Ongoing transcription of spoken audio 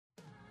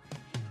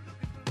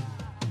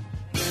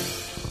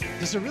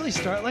Does it really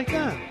start like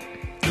that?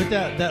 With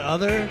that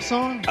other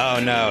song?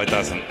 Oh, no, it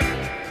doesn't.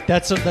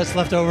 That's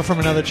left over from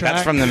another track?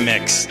 That's from the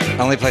mix. The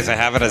only place I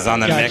have it is on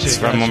the mix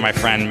from when my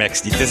friend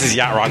mixed. This is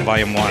Yacht Rock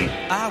Volume 1.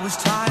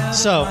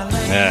 So,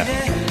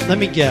 let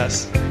me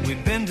guess.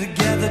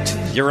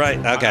 You're right.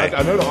 Okay.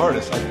 I know the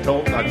artist. I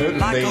know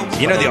the name.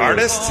 You know the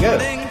artist?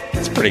 Yeah.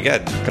 It's pretty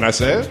good. Can I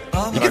say it?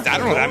 I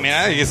don't know. I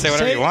mean, you can say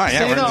whatever you want.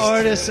 Say the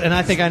artist, and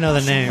I think I know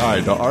the name. All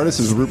right, the artist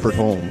is Rupert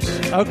Holmes.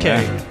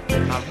 Okay.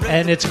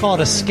 And it's called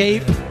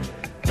Escape,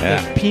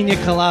 the Pina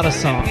Colada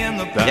song.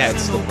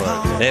 That's the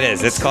part. It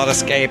is. It's called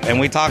Escape, and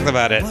we talked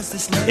about it.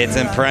 It's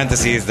in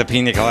parentheses, the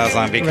Pina Colada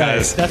song,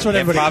 because that's what it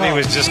everybody probably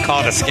calls was just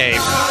called Escape.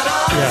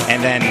 Yeah.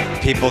 And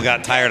then people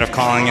got tired of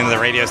calling into the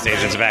radio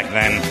stations back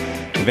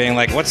then, being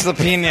like, what's the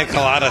Pina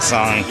Colada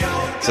song?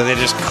 So they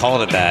just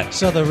called it that.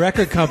 So the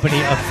record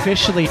company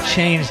officially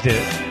changed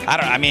it.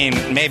 I mean,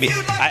 maybe.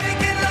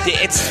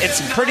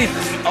 It's pretty.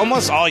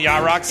 Almost all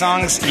Yacht Rock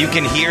songs, you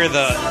can hear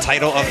the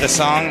title of the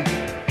song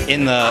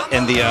in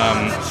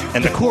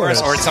the chorus,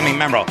 or it's something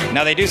memorable.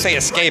 Now they do say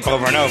Escape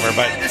over and over,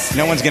 but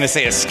no one's going to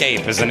say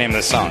Escape as the name of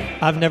the song.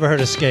 I've never heard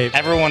Escape.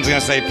 Everyone's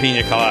going to say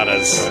Pina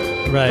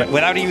Coladas, right?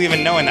 Without you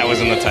even knowing that was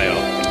in the title.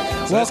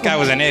 So this guy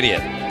was an idiot.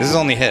 This is his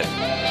only hit.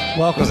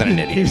 Welcome. Wasn't an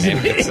idiot. He's an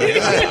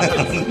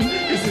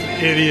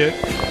idiot.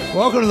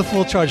 Welcome to the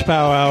Full Charge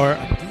Power Hour,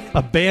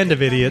 a band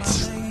of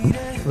idiots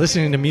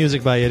listening to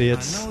music by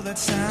idiots.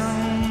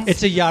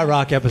 It's a Yacht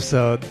Rock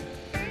episode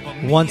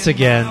once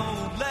again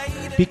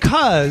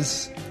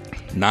because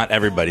not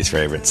everybody's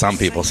favorite. Some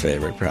people's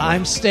favorite. Probably.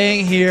 I'm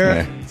staying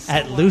here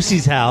at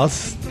Lucy's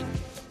house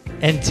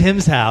and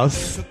Tim's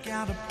house.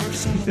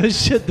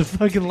 Shit, the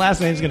fucking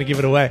last name's gonna give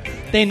it away.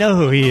 They know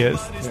who he is.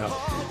 Yeah.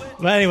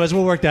 But anyways,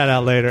 we'll work that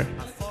out later.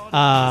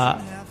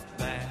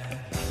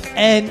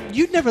 And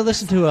you'd never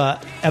listened to an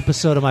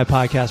episode of my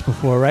podcast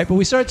before, right? But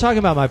we started talking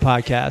about my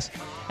podcast,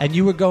 and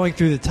you were going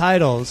through the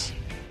titles,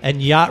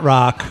 and Yacht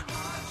Rock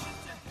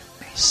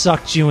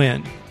sucked you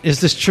in.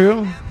 Is this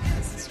true?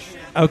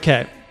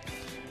 Okay.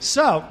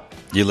 So...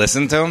 You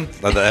listened to them?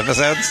 The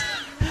episodes?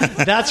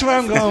 That's where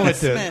I'm going with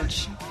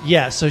this.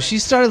 Yeah, so she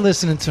started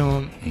listening to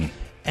them,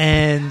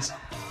 and...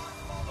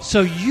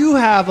 So you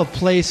have a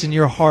place in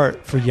your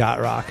heart for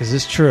Yacht Rock. Is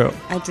this true?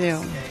 I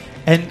do.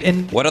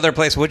 And what other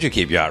place would you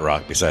keep Yacht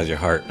Rock besides your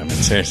heart? I mean,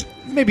 seriously.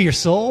 Maybe your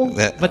soul,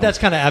 but that's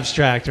kind of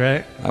abstract,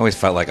 right? I always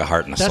felt like a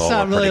heart and a soul. That's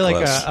not really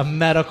like a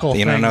medical thing.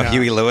 You don't know now.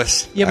 Huey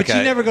Lewis? Yeah, but you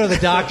never go to the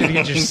doctor to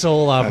get your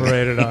soul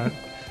operated on.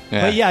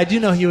 Yeah. But yeah, I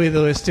do know Huey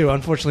Lewis too.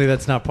 Unfortunately,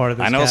 that's not part of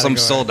this I know category. some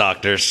soul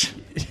doctors,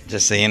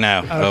 just so you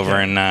know, over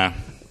in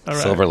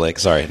Silver Lake.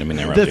 Sorry, I didn't mean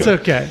to interrupt you. That's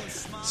okay.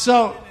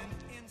 So...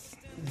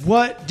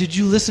 What did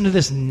you listen to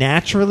this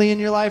naturally in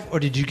your life,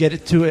 or did you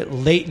get to it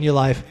late in your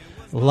life,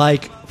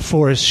 like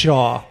Forrest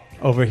Shaw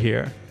over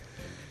here?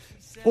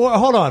 Or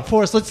hold on,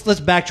 Forrest, let's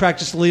backtrack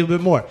just a little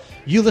bit more.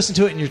 You listened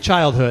to it in your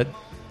childhood,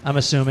 I'm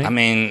assuming. I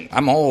mean,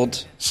 I'm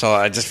old, so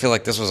I just feel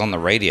like this was on the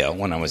radio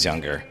when I was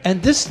younger.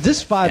 And this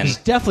vibe is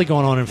definitely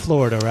going on in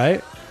Florida,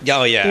 right?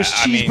 Oh yeah, there's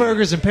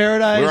cheeseburgers in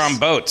paradise. We're on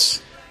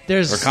boats.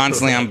 We're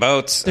constantly on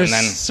boats. There's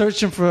and then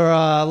searching for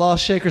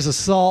lost shakers of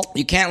salt.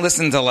 You can't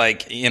listen to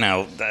like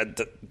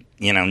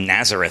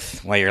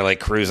Nazareth while you're like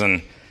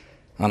cruising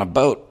on a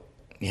boat.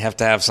 You have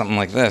to have something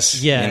like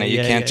this. Yeah, you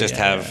can't just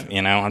have.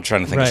 I'm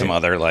trying to think of some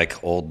other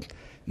like old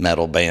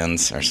metal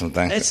bands or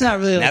something. It's not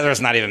really.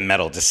 Nazareth's not even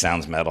metal; it just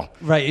sounds metal.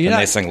 Right? And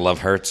they sing "Love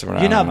Hurts." Or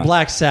you're not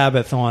Black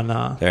Sabbath on.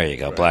 There you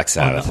go, Black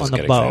Sabbath on is a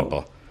good the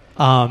boat.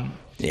 example.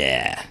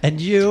 Yeah. And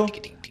you,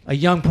 a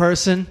young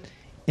person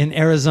in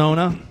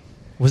Arizona.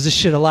 Was this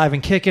shit alive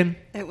and kicking?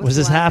 Was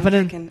this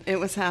happening? It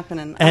was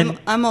happening. And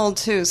I'm old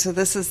too, so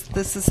this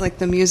is like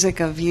the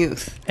music of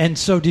youth. And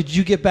so, did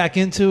you get back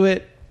into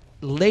it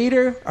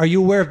later? Are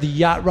you aware of the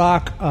Yacht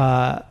Rock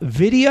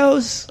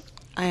videos?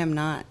 I am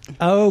not.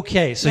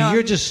 Okay, so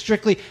you're just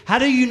strictly. How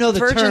do you know the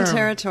term? Virgin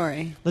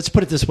territory. Let's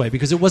put it this way,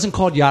 because it wasn't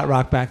called Yacht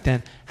Rock back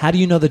then. How do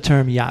you know the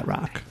term Yacht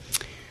Rock?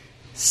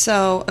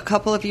 So a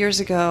couple of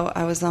years ago,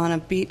 I was on a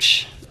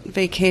beach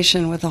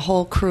vacation with a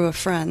whole crew of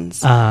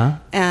friends,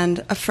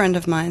 and a friend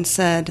of mine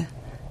said,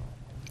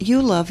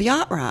 "You love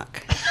Yacht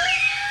Rock,"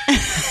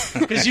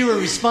 because you were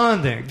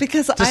responding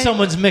to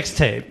someone's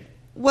mixtape.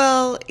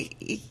 Well,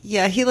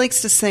 yeah, he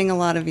likes to sing a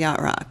lot of Yacht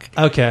Rock.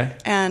 Okay,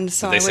 and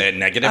so did they say it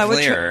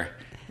negatively or?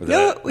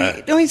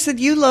 No, he said,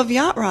 "You love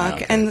Yacht Rock."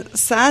 Okay. And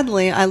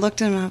sadly, I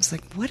looked at him and I was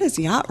like, what is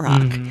Yacht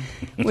Rock?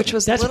 Which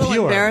was a little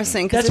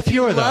embarrassing. Because if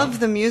you love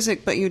the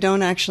music, but you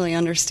don't actually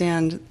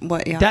understand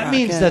what Yacht Rock is. That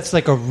means that's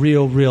like a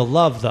real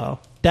love, though.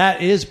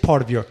 That is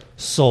part of your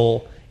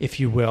soul, if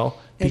you will.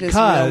 It is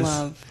real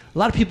love. A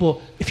lot of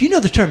people, if you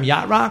know the term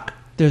Yacht Rock,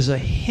 there's a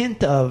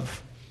hint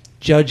of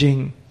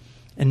judging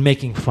and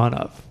making fun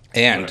of.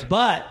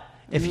 But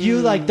if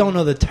you don't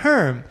know the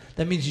term,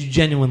 that means you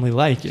genuinely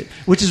like it,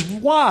 which is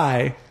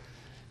why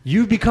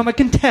you become a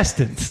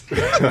contestant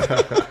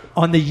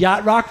on the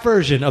Yacht Rock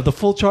version of the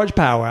Full Charge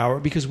Power Hour,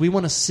 because we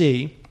want to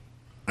see.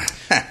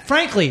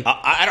 frankly,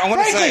 I don't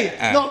want to say.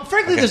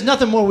 Frankly, there's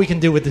nothing more we can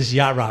do with this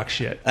yacht rock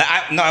shit.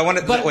 I want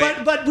to.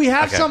 But we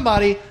have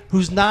somebody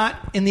who's not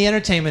in the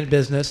entertainment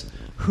business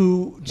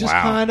who just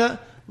kind of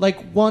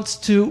wants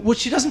to. Well,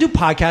 she doesn't do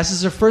podcasts. This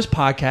is her first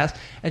podcast,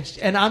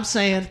 and I'm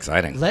saying,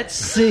 exciting. Let's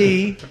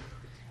see,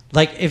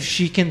 if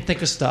she can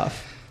think of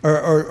stuff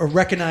or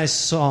recognize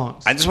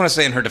songs. I just want to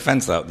say in her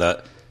defense, though,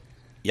 that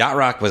yacht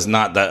rock was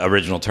not the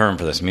original term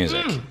for this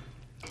music.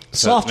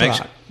 Soft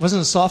rock.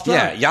 Wasn't it soft rock?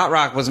 Yeah, yacht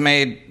rock was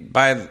made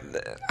by.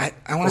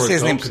 I want to say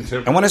his name.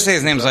 I want to say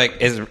his name's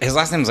his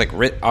last name is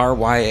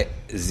Ryznar.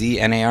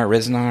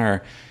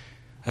 Ryznar.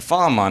 I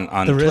follow him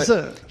on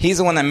Twitter. He's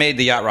the one that made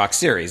the Yacht Rock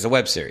series, the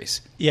web series.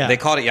 Yeah, they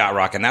called it Yacht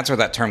Rock, and that's where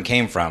that term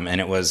came from. And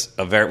it was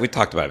we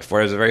talked about it before.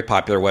 It was a very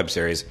popular web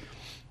series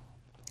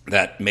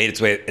that made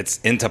its way. It's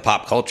into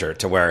pop culture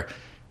to where.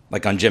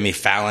 On Jimmy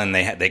Fallon,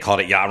 they called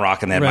it Yacht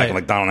Rock, and they had Michael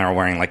McDonald there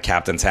wearing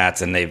captain's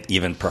hats, and they've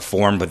even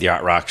performed with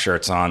Yacht Rock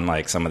shirts on,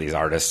 some of these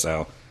artists.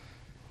 So,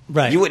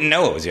 you wouldn't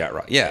know it was Yacht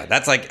Rock. Yeah,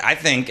 that's I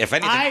think if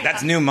anything,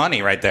 that's new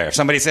money right there. If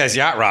somebody says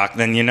Yacht Rock,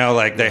 then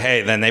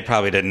then they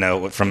probably didn't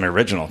know it from the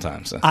original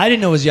time. So I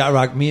didn't know it was Yacht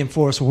Rock. Me and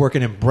Forrest were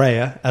working in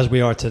Brea as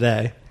we are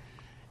today,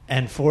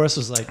 and Forrest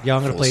was like, "Yo,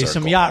 I'm going to play you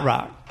some Yacht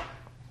Rock,"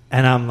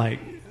 and I'm like,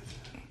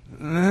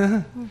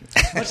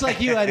 much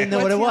like you, I didn't know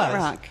what it was. Yacht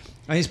Rock?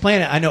 And he's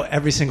playing it. I know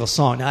every single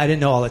song. Now, I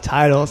didn't know all the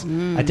titles.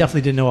 I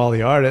definitely didn't know all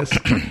the artists.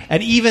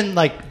 And even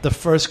the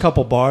first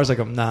couple bars, I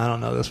don't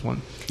know this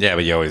one. Yeah,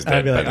 but you always did.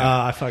 I'd be like,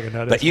 I fucking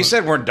know this. But you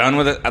said we're done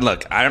with it.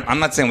 Look, I'm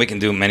not saying we can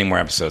do many more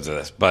episodes of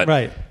this, but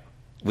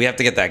we have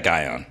to get that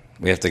guy on.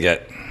 We have to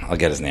get. I'll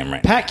get his name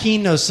right. Pat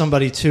Keane knows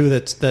somebody too.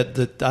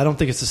 That I don't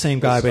think it's the same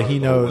guy, but he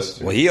knows.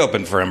 Well, he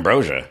opened for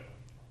Ambrosia.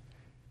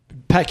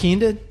 Pat Keane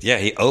did. Yeah,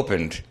 he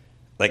opened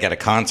at a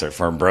concert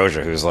for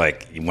Ambrosia, who's one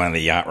of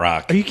the Yacht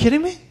Rock. Are you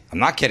kidding me? I'm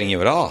not kidding you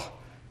at all.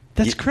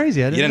 That's crazy.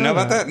 You didn't know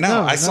about that?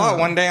 No, I saw it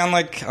one day on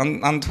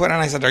on Twitter,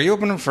 and I said, "Are you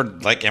opening for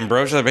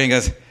Ambrosia?" And he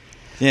goes,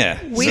 "Yeah."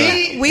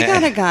 We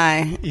got a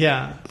guy.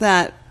 Yeah.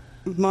 That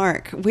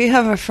Mark. We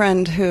have a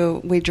friend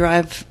who we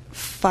drive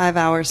 5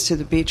 hours to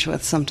the beach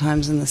with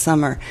sometimes in the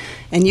summer,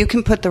 and you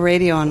can put the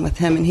radio on with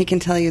him, and he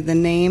can tell you the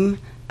name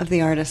of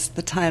the artist,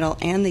 the title,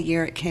 and the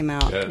year it came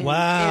out. Yeah.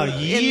 Wow,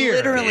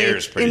 literally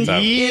year's pretty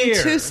tough.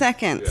 In 2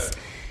 seconds. Yeah.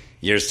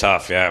 Year's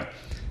tough. Yeah.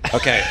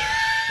 Okay.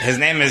 His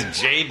name is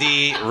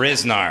J.D.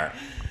 Ryznar.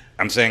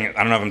 I don't know if I'm saying it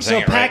right.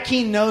 So Pat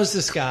Keane knows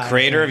this guy.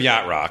 Creator of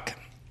Yacht Rock,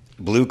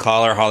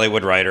 blue-collar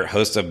Hollywood writer,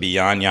 host of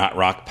Beyond Yacht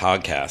Rock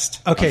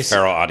podcast on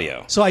Feral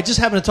Audio. So I just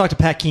happened to talk to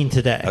Pat Keane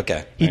today.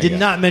 Okay. He did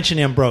not mention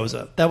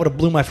Ambrosia. That would have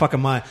blew my fucking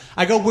mind.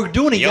 I go, we're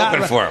doing a Yacht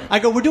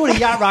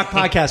Rock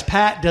podcast.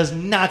 Pat does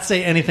not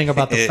say anything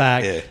about the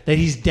fact that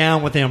he's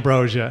down with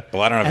Ambrosia.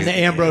 Well, I don't know and the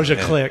Ambrosia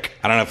clique.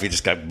 I don't know if he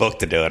just got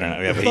booked to do it or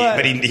not.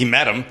 But he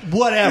met him.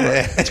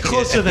 Whatever. It's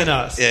closer than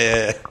us.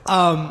 Yeah.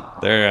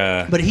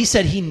 But he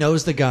said he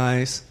knows the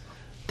guys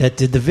that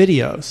did the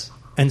videos.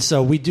 And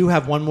so we do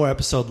have one more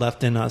episode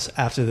left in us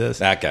after this.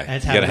 That guy. And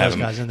it's you gotta have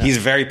those guys him. in there. He's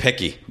very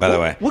picky, by the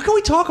way. What can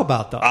we talk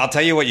about, though? I'll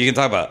tell you what you can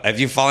talk about. If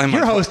you follow him,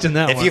 you're hosting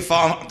that. If you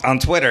follow him on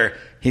Twitter,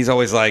 he's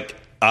always like,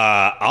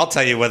 "I'll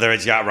tell you whether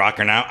it's Yacht Rock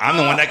or not. I'm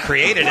the one that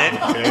created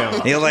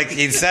it."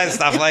 He says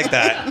stuff like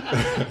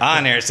that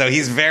on here. So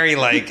he's very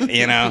All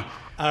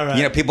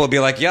right. People will be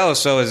like, "Yo,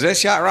 so is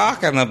this Yacht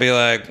Rock?" And they'll be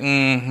like,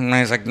 and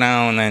he's like,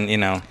 "No," and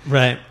then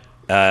right.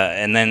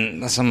 And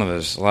then a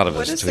lot of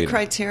What is the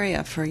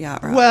criteria for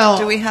Yacht Rock? Well,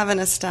 do we have an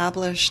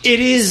established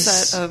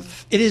set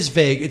of... It is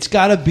vague. It's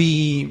got to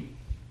be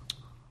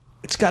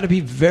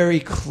very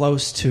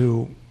close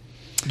to...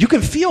 You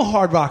can feel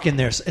hard rock in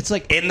there. It's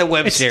like... In the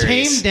web series.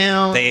 It's tamed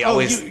down. They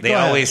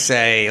always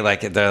say,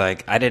 they're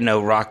like, "I didn't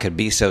know rock could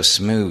be so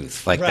smooth."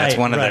 That's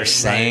one of their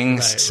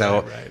sayings.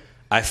 Right.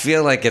 I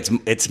feel like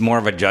it's more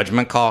of a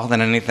judgment call than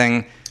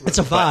anything. It's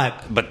a vibe.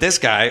 But this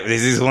guy,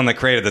 he's the one that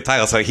created the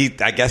title, so I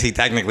guess he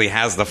technically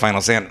has the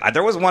final say.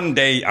 There was one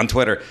day on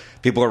Twitter,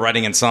 people were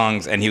writing in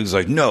songs, and he was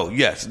like, "No,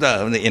 yes,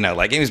 no,"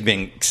 he was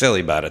being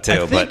silly about it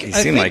too. But he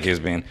seemed like he was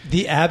being.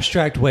 The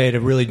abstract way to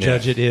really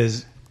judge it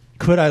is,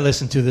 could I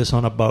listen to this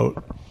on a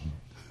boat?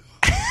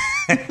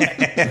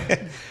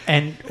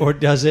 Or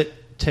does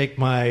it take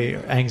my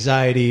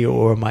anxiety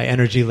or my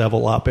energy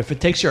level up? If it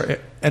takes your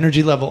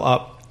energy level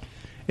up,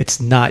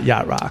 it's not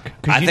Yacht Rock.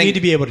 Because you need to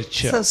be able to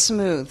chill. So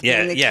smooth.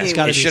 Yeah.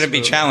 It shouldn't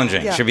be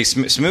challenging. Yeah. It should be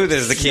smooth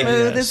is the key.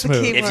 Smooth is the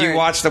key If you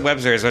watch the web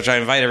series, which I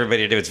invite everybody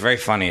to do, it's very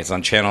funny. It's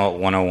on Channel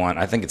 101.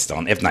 I think it's still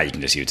on. If not, you can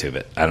just YouTube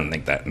it. I don't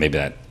think maybe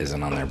that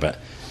isn't on there, but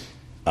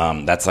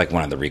that's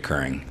one of the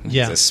recurring.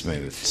 Yeah. It's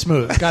smooth.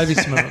 Smooth. It's got to be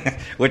smooth.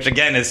 Which,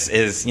 again, is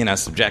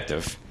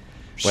subjective.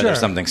 Whether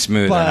something's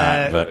smooth or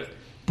not.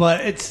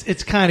 But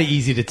it's kind of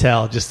easy to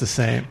tell, just the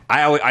same.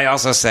 I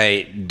also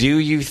say, do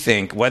you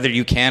think, whether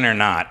you can or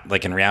not,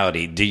 in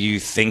reality, do you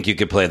think you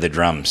could play the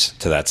drums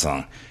to that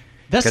song?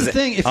 That's the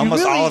thing. If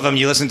almost all of them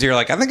you listen to, you're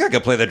like, I think I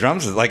could play the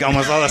drums. Like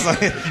almost all this.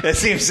 It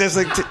seems just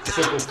like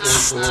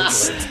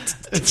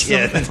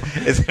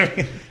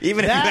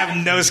even if you have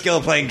no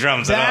skill playing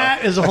drums at all.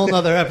 That is a whole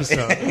other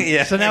episode.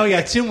 Yeah. So now we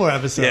got 2 more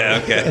episodes.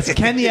 Yeah. Okay. It's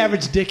can the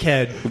average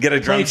dickhead get a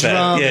drum set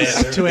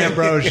drums to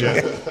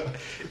Ambrosia?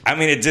 I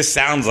mean, it just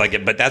sounds like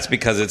it, but that's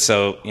because it's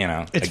so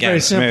it's again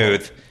very simple.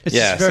 smooth. It's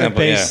just very simple,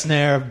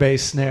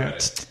 bass snare.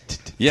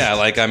 Yeah,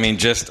 like I mean,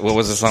 just what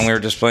was the song we were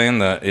just playing?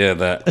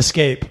 The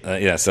Escape.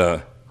 Yeah,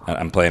 so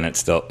I'm playing it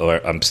still,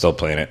 or I'm still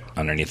playing it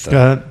underneath the. Go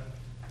ahead.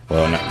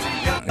 Well, no.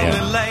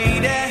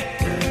 Yeah.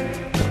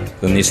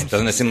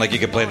 Doesn't it seem like you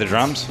could play the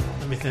drums?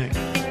 Let me think.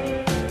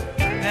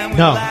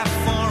 No.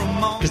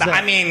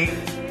 I mean,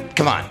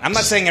 come on. I'm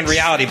not saying in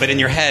reality, but in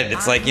your head,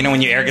 it's like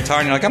when you air guitar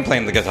and you're like, I'm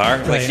playing the guitar.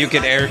 Right. Like you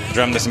could air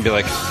drum this and be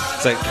like,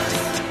 it's like.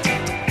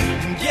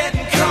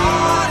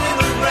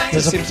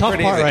 There's a tough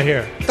part right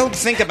here. Don't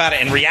think about it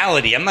in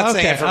reality. I'm not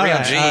saying it for real.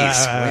 Right,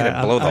 Jeez, way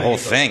to blow the whole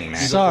thing,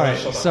 man. Sorry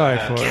for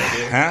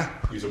it. Huh?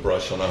 Use a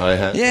brush on a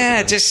hi-hat.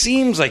 Yeah, it just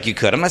seems like you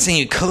could. I'm not saying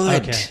you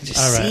could. Okay. It just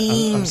All right.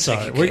 seems I'm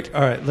sorry. like you could.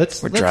 All right.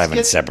 Let's driving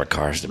get, separate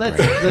cars to break.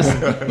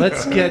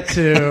 Let's get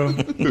to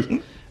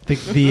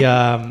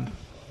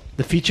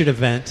the featured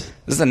event.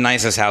 This is the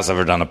nicest house I've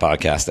ever done a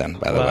podcast in,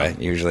 by the way.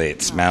 Usually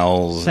it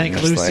smells. Thank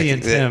Lucy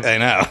and Tim. I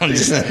know.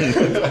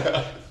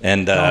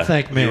 And don't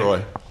thank me.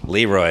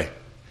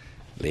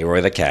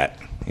 Leroy the cat.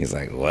 He's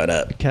like, what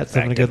up? The cat's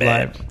having a good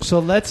life. So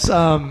let's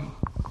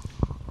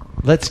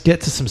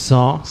get to some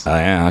songs. Oh,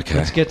 yeah, okay.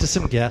 Let's get to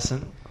some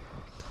guessing.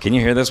 Can you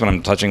hear this when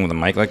I'm touching with a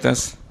mic like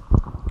this?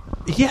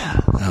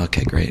 Yeah.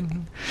 Okay, great.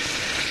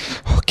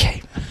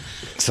 Okay.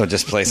 So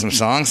just play some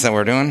songs that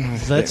we're doing?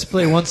 Let's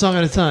play one song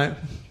at a time.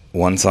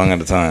 One song at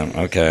a time.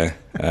 Okay.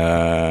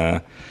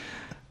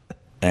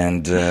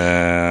 And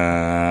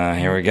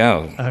here we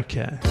go.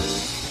 Okay.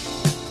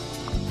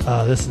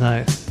 Oh, this is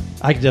nice.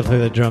 I could definitely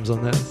play the drums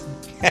on this.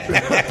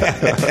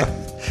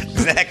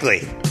 Exactly.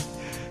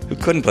 Who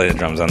couldn't play the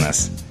drums on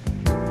this?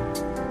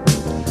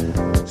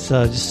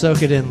 So just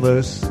soak it in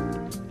loose.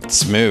 It's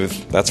smooth,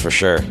 that's for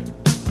sure.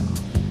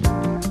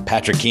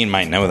 Patrick Keane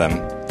might know them.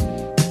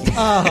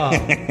 Oh.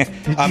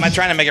 Am I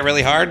trying to make it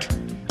really hard?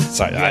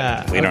 Sorry,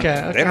 Yeah, they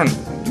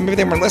don't. Maybe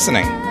they weren't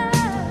listening.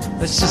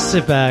 Let's just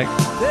sit back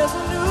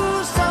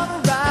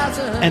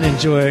and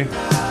enjoy.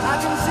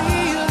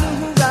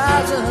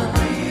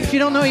 If you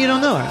don't know it, you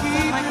don't know it.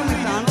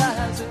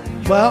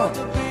 Well,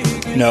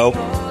 no,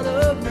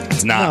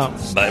 it's not. No.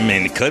 But I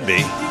mean, it could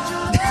be.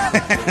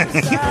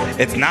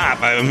 It's not.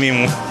 But I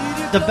mean,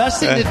 the best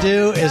thing to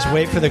do is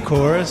wait for the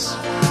chorus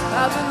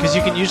because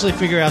you can usually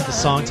figure out the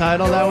song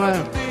title that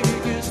way.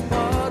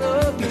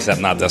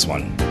 Except not this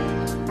one.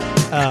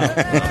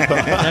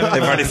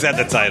 They've already said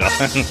the title.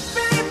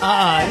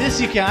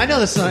 This you can. I know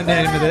the song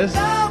name of this.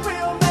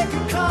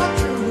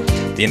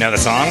 Do you know the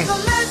song?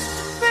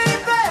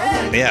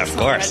 Yeah, of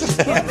course.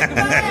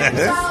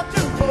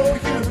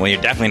 Well, you're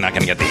definitely not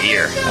going to get the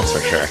ear. That's for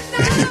sure.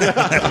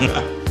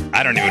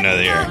 I don't even know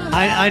the ear.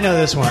 I know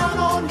this one.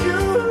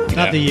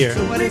 Not the year.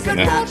 What is it?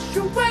 Yeah.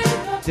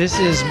 This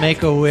is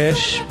Make a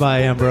Wish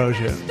by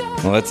Ambrosia.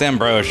 Well, it's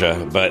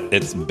Ambrosia, but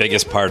it's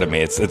biggest part of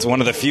me. It's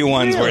one of the few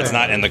ones where it's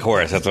not in the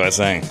chorus. That's what I was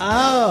saying.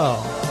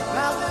 Oh.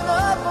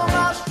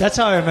 That's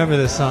how I remember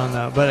this song,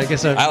 though. But I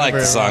guess I like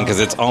the song because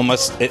it's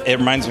almost... It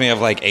reminds me of,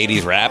 like,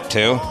 80s rap,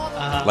 too.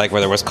 Like,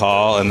 where there was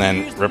Call and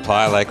then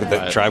Reply, like, with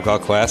the Tribe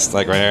Called Quest.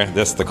 Like, right here.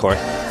 This, the chorus.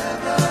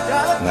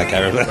 That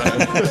kind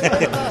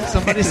of...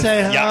 Somebody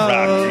say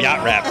hello.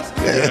 Yacht rap.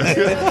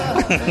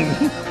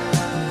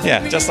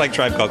 Yeah, just like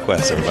Tribe Called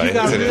Quest, everybody. You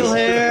got real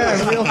hair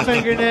and real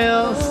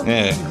fingernails.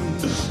 Yeah.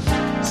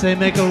 Say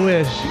Make a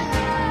Wish.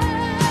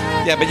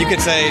 Yeah, but you could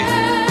say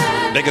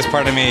biggest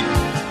part of me,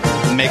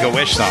 Make a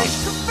Wish song.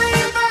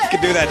 You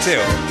could do that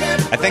too.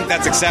 I think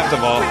that's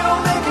acceptable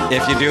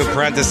if you do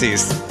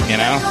parentheses, you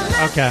know?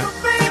 Okay.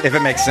 If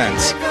it makes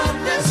sense.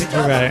 I think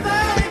you're right.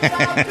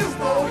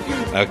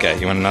 Okay,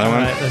 you want another one?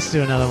 All right, let's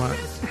do another one.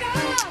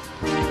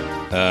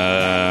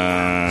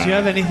 Do you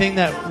have anything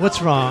that...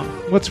 What's wrong?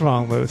 What's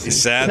wrong, Lucy? You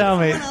sad? Tell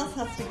me. Someone else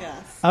has to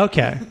guess.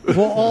 Okay.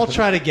 We'll all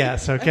try to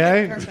guess,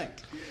 okay?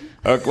 Perfect.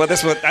 Okay, well,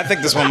 this one, I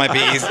think this one might be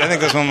easy. I think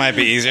this one might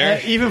be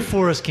easier. Even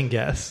Forrest can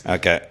guess.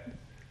 Okay.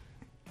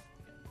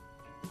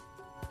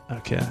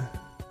 Okay.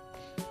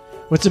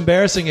 What's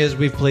embarrassing is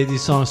we've played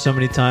these songs so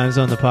many times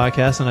on the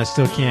podcast, and I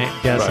still can't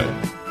guess it.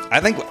 I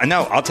think...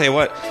 No, I'll tell you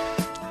what.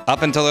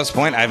 Up until this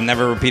point, I've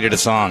never repeated a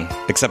song,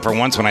 except for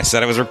once when I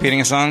said I was repeating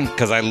a song,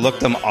 because I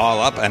looked them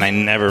all up and I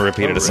never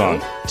repeated a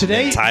song.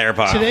 Today, the entire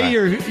podcast. Today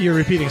you're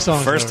repeating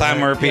songs. First though, time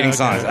right? we're repeating Yeah,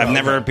 okay. songs. I've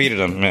never repeated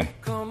them. Yeah.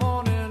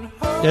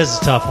 This is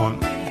a tough one.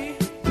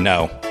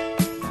 No.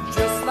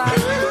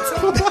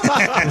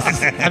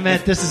 I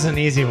meant this is an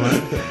easy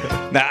one.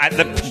 Now,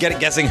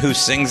 guessing who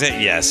sings it,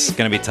 yes,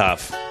 going to be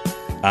tough.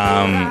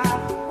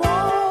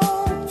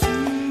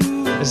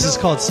 This is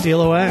called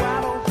Steal Away.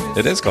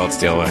 It is called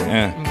Steal Away.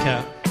 Yeah.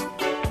 Okay.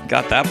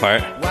 Got that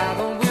part.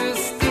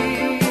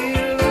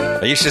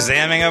 Are you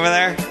Shazamming over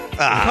there? Come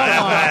on.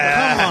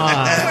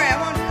 Don't worry, I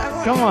won't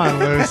Come on,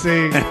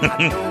 Lucy.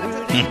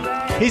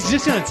 He's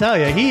just going to tell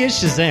you. He is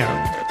Shazam.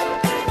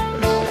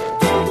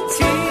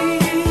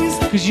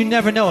 Because you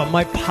never know. It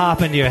might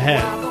pop into your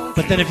head.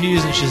 But then if you're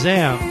using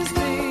Shazam... It's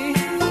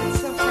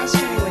so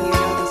frustrating when you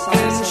know the song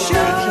so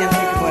well, you can't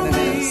think of what it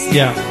is.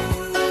 Yeah.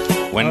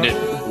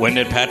 When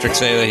did Patrick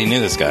say that he knew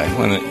this guy?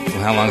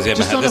 How long has he had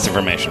this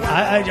information?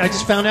 I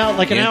just found out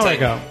like an hour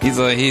ago.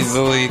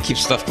 He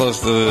keeps stuff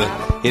close to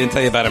He didn't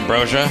tell you about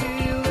Ambrosia?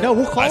 No,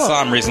 we'll call him. I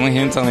saw him recently. He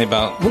didn't tell me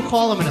about... We'll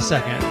call him in a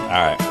second. All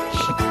right.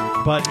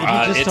 But he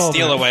just it's told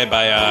Steal me. Away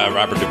by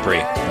Robert Dupree.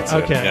 That's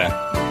okay. It.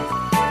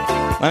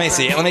 Yeah. Let me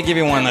see. Let me give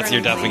you one that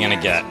you're definitely going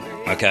to get.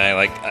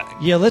 Okay?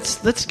 Yeah,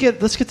 let's get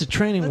the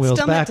training wheels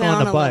back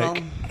on the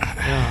bike.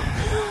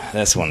 Yeah.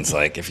 This one's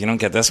like, if you don't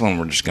get this one,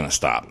 we're just going to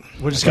stop.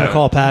 We're just going to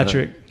call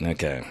Patrick.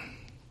 Okay.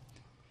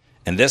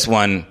 And this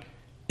one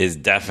is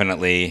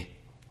definitely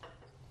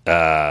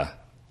Yacht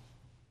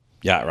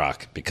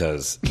Rock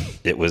because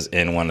it was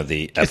in one of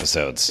the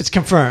episodes. It's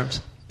confirmed.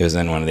 It was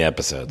in one of the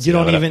episodes. You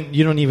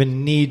don't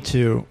even need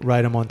to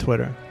write them on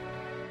Twitter.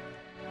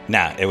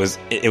 Nah, it was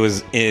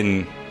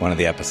in one of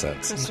the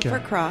episodes. Christopher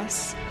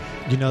Cross.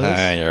 You know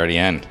this? You're already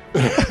in.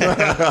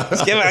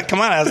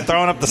 Come on, I was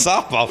throwing up the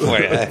softball for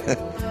you.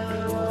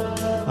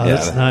 Oh, yeah.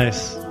 That's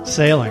nice.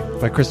 Sailing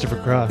by Christopher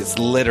Cross. It's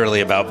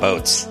literally about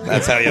boats.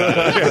 That's how you.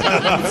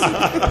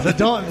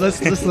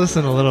 Let's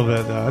listen a little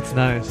bit though. It's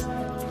nice.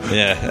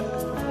 Yeah.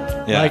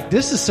 Like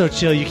this is so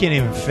chill you can't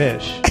even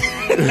fish.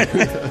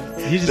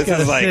 You just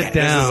gotta sit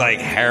down. This is like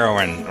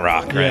heroin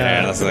rock right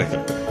here. That's like.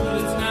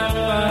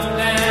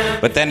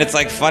 But then it's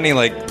like funny.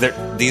 Like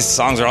these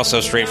songs are all so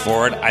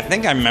straightforward. I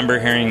think I remember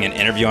hearing an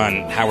interview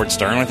on Howard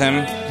Stern with him.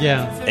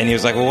 Yeah. And he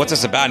was like, "Well, what's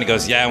this about?" And he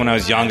goes, "Yeah, when I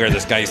was younger,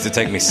 this guy used to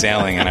take me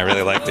sailing, and I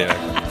really liked it."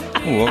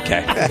 Ooh,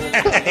 okay.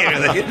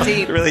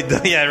 really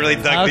dug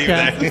deep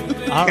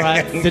there. All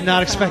right. Did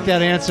not expect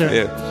that answer.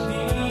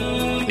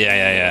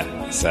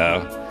 Yeah.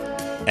 So,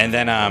 and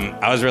then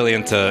I was really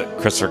into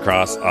Christopher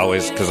Cross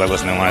always because I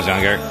listened to him when I was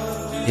younger.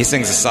 He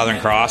sings the Southern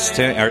Cross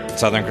too, or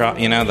Southern Cross.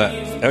 You know the?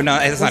 Oh no,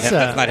 it's not him.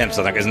 That's not him.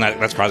 Southern. Isn't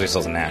that's Crosby,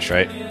 Stills and Nash,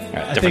 right? All right,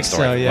 I different think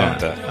story. so.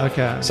 Yeah.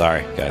 Okay.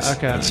 Sorry, guys.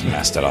 Okay. I just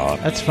messed it all up.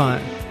 That's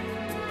fine.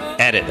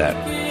 Edit that.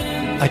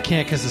 I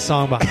can't because the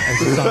song behind.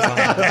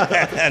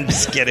 I'm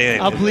just kidding.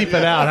 I'll bleep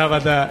it out. How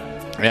about that?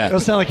 Yeah. It'll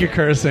sound like you're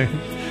cursing.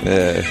 For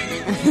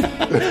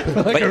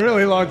a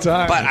really long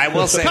time. But I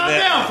will say Calm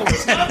down.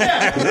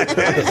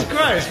 Jesus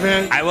Christ,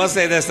 man. I will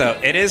say this though: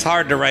 it is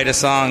hard to write a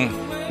song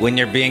when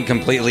you're being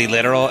completely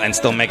literal and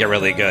still make it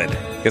really good.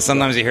 Because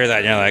sometimes you hear that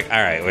and you're like, all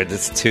right,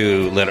 it's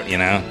too literal, you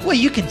know? Well,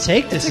 you can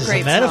take this as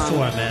a metaphor,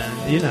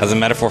 man. You know. As a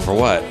metaphor for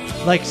what?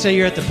 Like, say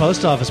you're at the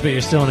post office, but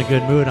you're still in a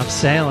good mood. I'm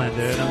sailing,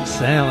 dude. I'm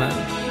sailing.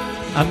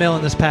 I'm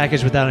mailing this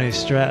package without any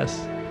stress.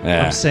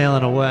 Yeah. I'm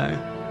sailing away.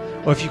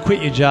 Or if you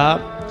quit your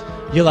job,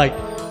 you're like,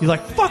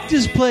 fuck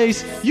this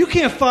place. You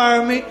can't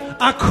fire me.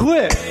 I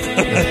quit.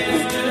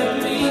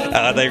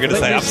 I thought you were going to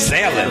say, I'm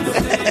sailing.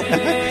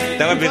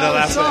 That would be the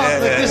last one.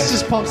 This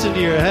just pumps into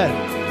your head.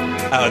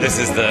 Oh, this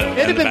is the...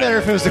 It'd have been better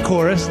if it was the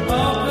chorus.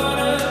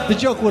 The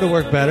joke would have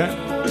worked better.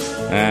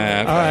 Okay.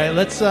 All right,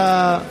 let's...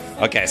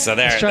 okay, so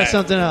there. Let's try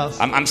something else.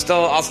 I'll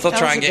still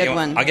try and get you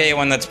one. I'll get you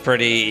one that's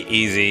pretty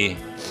easy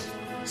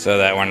so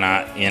that we're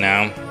not, you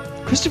know...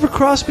 Christopher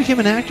Cross became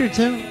an actor,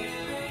 too?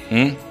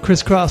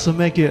 Chris Cross will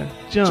make you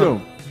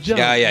jump.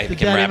 Yeah, he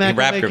became a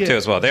rap group, too,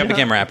 as well. They all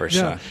became rappers.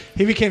 So.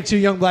 He became two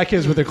young black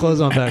kids with their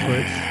clothes on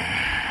backwards.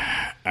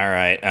 All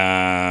right.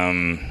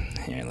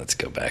 Here, let's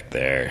go back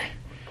there.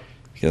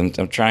 Because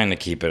I'm trying to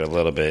keep it a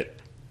little bit,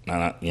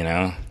 you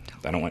know...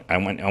 I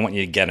want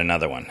you to get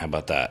another one. How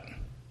about that?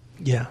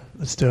 Yeah,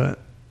 let's do it.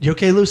 You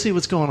okay, Lucy?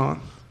 What's going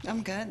on?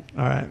 I'm good.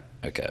 All right.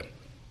 Okay.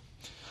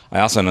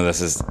 I also know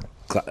this is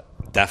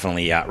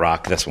definitely Yacht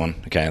Rock, this one.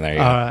 Okay, there you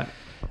go. All right.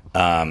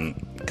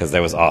 Because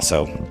there was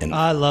also in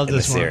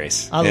the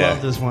series. I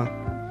love this one.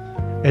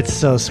 It's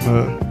so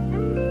smooth.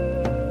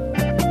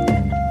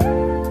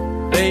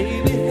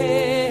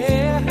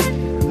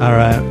 All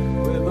right.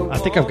 I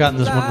think I've gotten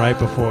this one right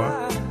before.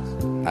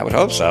 I would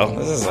hope so.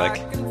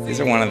 These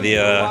are one of the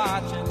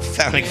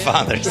founding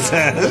fathers.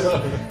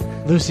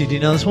 Lucy, do you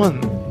know this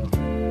one?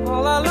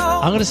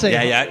 I'm going to say...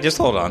 Yeah, just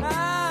hold on.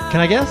 Can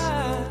I guess?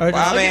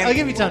 I'll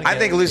give you time to guess. I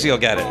think Lucy will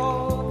get it.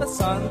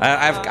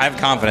 I have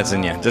confidence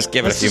in you. Just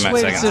give it a few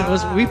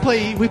seconds. We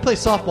play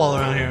softball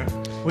around here.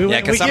 We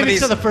give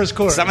each other the first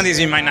chorus. Some of these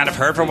you might not have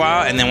heard for a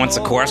while, and then once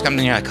the chorus comes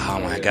in, you're like, oh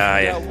my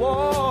God. Yeah.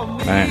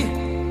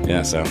 Right.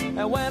 Yeah, so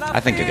I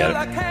think you'll get it.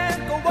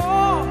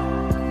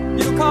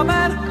 You come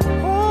and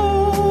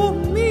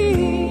hold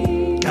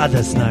me. God,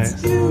 that's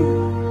nice.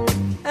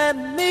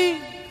 And me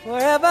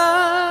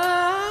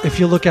forever. If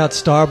you look out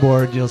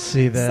starboard, you'll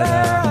see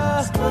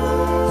that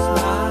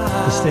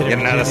the state of you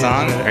know the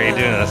song? Or are you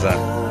doing this up?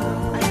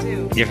 I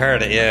do. You've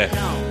heard it, yeah.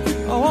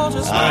 All right,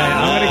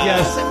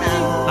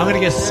 I'm gonna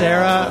guess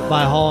Sarah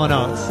by Hall &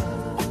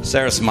 Oates.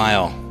 Sarah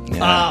Smile.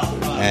 Yeah.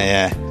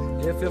 Yeah.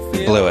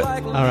 Blew it.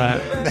 All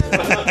right.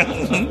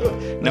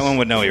 No one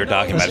would know what you were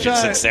talking about. If you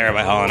said Sarah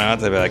by Hall &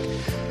 Oates, they'd be like,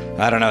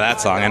 I don't know that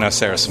song. I know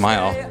Sarah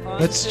Smile.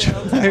 Let's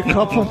try a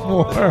couple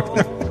more.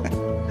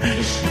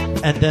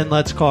 And then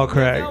let's call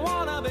Craig.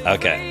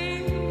 Okay.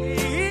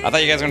 I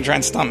thought you guys were going to try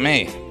and stump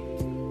me.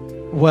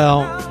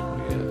 Well,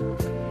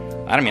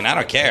 I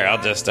don't care.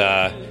 I'll just,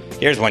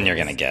 here's one you're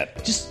going to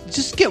get.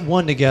 Just get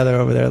one together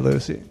over there,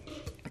 Lucy.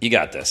 You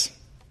got this.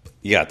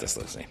 You got this,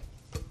 Lucy.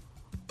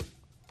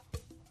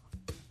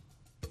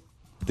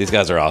 These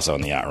guys are also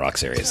in the Yacht Rock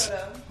series.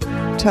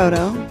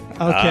 Toto. Okay,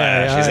 all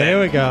right, here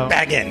we go.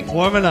 Back in.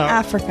 Warming up.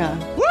 Africa.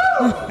 Woo!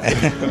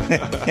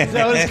 Is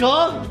that what it's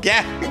called?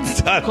 Yeah.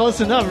 It's Toto. Close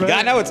enough, right?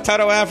 I know, it's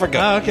Toto Africa.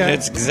 Oh, okay.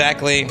 It's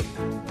exactly...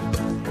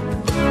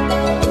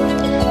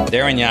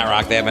 They're in Yacht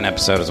Rock. They have an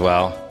episode as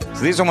well.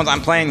 So these are ones,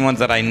 I'm playing ones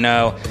that I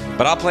know,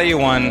 but I'll play you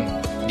one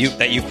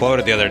that you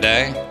quoted the other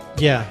day.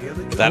 Yeah.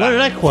 What did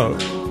I quote?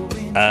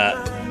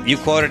 You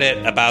quoted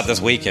it about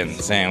this weekend,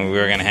 saying we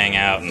were going to hang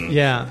out and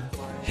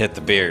hit the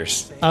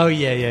beers. Oh,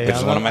 yeah. Which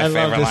is one of my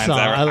favorite lines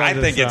ever. I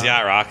think it's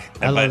Yacht Rock.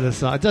 I love this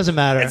song. It doesn't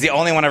matter. It's the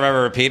only one I've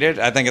ever repeated.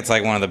 I think it's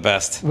like one of the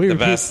best. We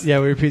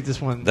repeat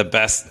this one. The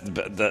best, one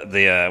of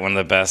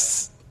the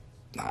best.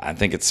 I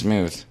think it's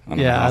smooth.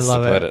 I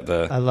love it.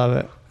 I love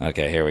it.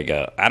 Okay, here we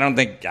go. I don't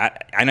think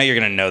I know you're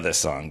going to know this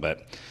song,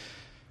 but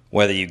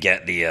whether you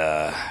get the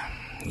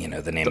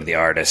the name of the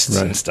artist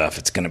and stuff,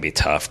 it's going to be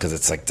tough because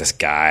it's like this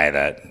guy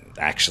that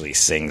actually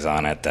sings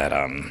on it. That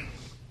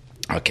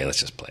okay, let's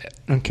just play it.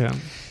 Okay.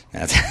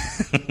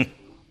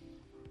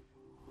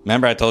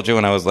 Remember, I told you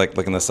when I was like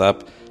looking this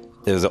up,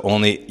 it was the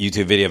only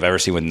YouTube video I've ever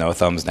seen with no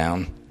thumbs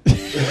down. At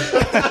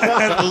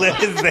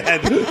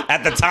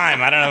the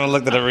time, I don't know if I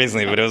looked at it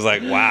recently, but it was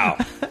like, wow,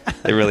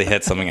 they really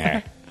hit something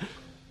here.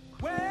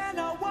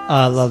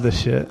 I love this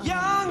shit.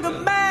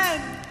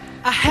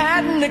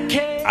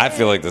 I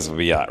feel like this would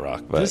be Yacht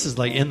Rock, but this is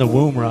like in the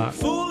womb rock.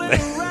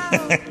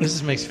 This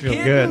just makes you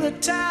feel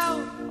good.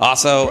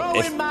 Also,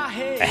 if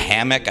a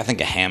hammock, I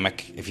think a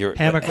hammock. If you're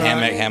hammock,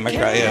 right?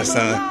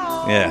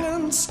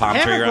 Yeah, palm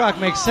tree rock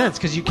makes sense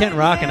because you can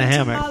rock in a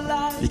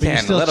hammock. You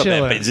can a little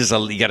bit, but it's just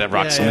you got to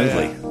rock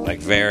smoothly, like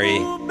very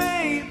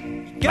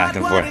back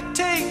and forth.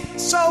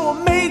 So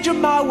I made you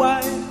my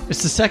wife.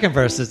 It's the second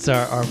verse. It's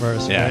our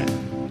verse, right?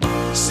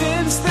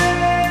 Since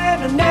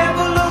then, I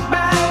never look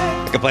back.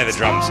 I can play the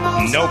drums,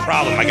 no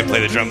problem. I can play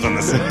the drums on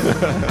this.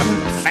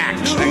 Fact,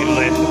 I can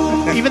play.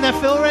 Even that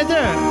fill right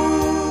there.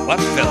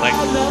 What's the fill like?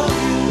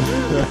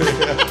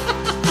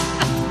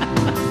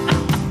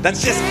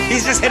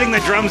 He's just hitting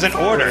the drums in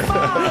order.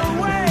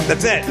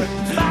 That's it.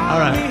 All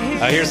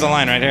right. Here's the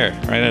line right here.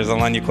 Right there's the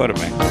line you quoted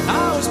me.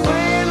 I was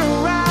playing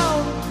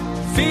around,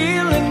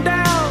 feeling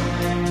down,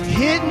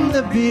 hitting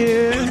the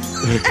beer.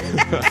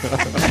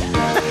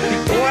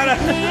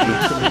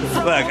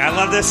 Look, I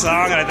love this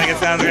song and I think it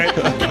sounds great,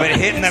 but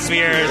hitting the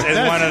beers is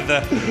one of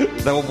the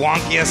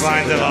wonkiest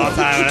lines of all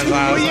time.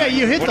 Well, yeah,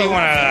 you hit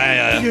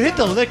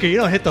the liquor, you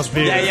don't hit those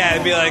beers. Yeah,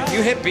 it'd be like,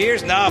 you hit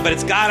beers? No, but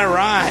it's got to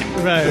rhyme.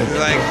 Right.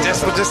 Like,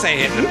 we'll just say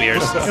hitting the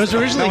beers. It was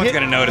originally no one's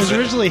going to notice it. Was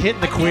originally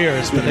hitting the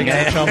queers, but they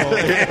got in trouble.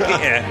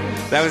 Yeah.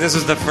 This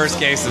was the first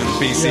case of the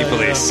PC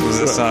police. It was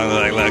a song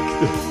like, look,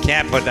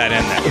 can't put that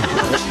in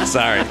there.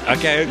 Sorry.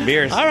 Okay,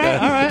 beers. All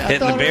right.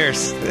 Hitting the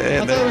beers.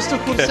 I thought it was still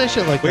cool to say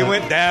shit like that. We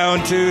went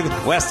down to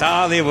West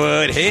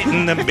Hollywood,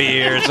 hitting the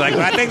beers. Like,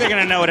 I think they're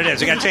going to know what it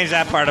is. We got to change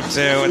that part up, too.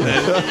 And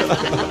then,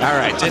 all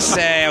right, just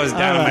say I was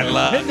down on my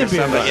luck. Hitting the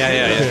beers.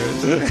 Yeah.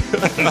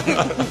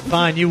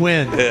 Fine, you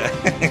win.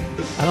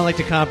 I don't like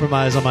to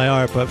compromise on my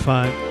art, but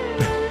fine.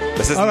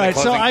 This is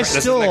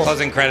the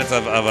closing credits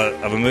of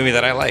a movie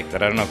that I liked,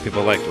 that I don't know if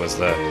people liked, was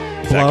the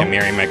Zack and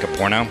Miri Make a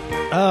Porno.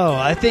 Oh,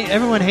 I think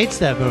everyone hates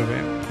that movie.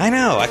 I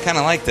know. I kind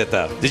of liked it,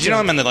 though. Did you know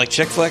I'm in the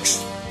chick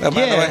flicks? Oh,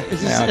 by the way?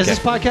 Has this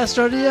podcast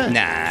started yet?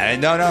 Nah,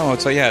 no.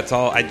 So it's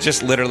all. I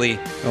just literally.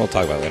 We'll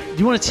talk about it later. Do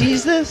you want to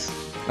tease this?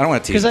 I don't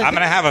want to tease. I'm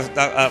going to have a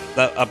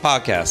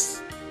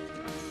podcast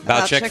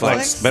about chick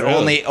flicks, but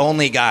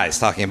only guys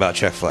talking about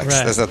chick flicks.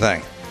 Right. That's the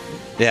thing.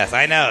 Yes,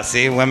 I know.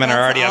 See, women are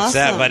already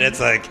upset, but it's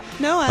like.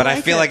 No,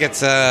 I feel like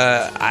it's.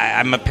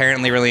 I'm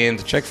apparently really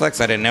into chick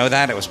flicks. I didn't know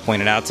that. It was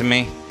pointed out to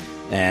me,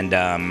 and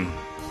then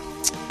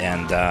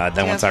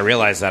once I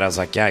realized that, I was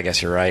like, yeah, I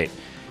guess you're right.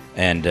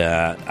 And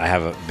I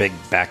have a big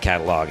back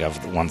catalog of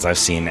the ones I've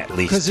seen at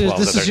least. Because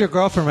this is your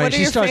girlfriend, right? What are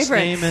your starts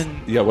favorites?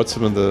 naming. Yeah, what's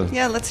some of the?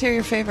 Yeah, let's hear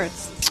your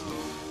favorites.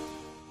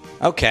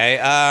 Okay.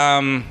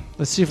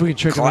 Let's see if we can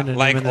trick them into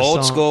like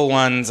old school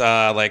ones,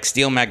 like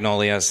Steel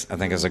Magnolias. I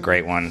think is a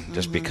great one,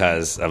 just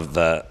because of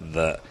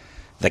the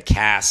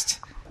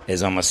cast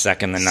is almost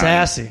second to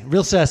none.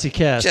 Real sassy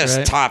cast. Just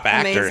right? top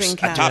actors,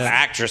 top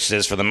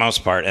actresses for the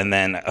most part, and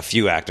then a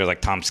few actors like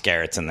Tom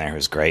Skerritt's in there,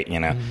 who's great. You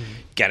know.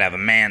 Got to have a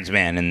man's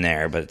man in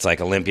there, but it's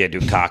like Olympia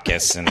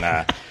Dukakis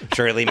and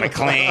Shirley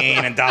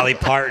MacLaine and Dolly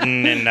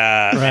Parton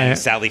and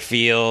Sally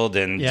Field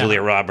and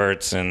Julia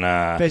Roberts and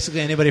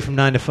basically anybody from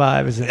 9 to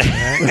 5 is in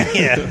there, right?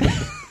 Yeah,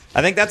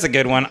 I think that's a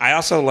good one. I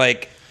also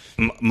like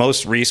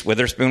most Reese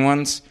Witherspoon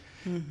ones.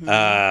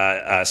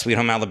 Mm-hmm. Sweet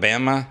Home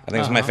Alabama, I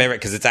think is my favorite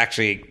because it's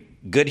actually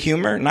good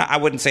humor. I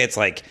wouldn't say it's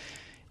like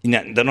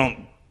they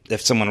don't.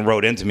 if someone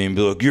wrote into me and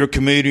be like, "You're a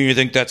comedian, you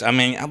think that's?" I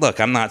mean, look,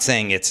 I'm not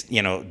saying it's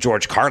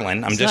George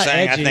Carlin. I'm just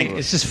saying edgy. I think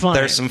it's just funny.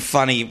 There's some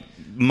funny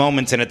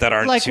moments in it that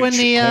aren't like too when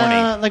the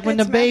corny. like when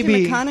it's the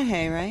baby Matthew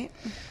McConaughey, right?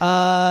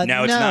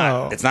 No, it's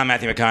not. It's not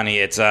Matthew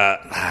McConaughey. It's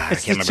I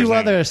it's can't the remember two his name.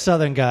 other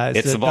Southern guys.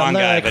 It's the blonde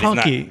guy, like but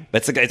hunky.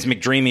 it's not. It's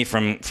McDreamy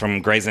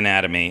from Grey's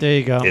Anatomy. There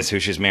you go. Is who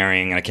she's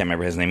marrying, and I can't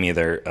remember his name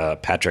either.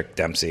 Patrick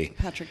Dempsey.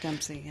 Patrick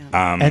Dempsey.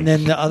 Yeah. And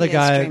then the other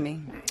guy,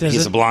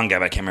 he's a blonde guy,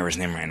 but I can't remember his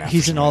name right now.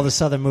 He's in all the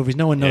Southern movies.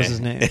 No one knows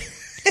his name.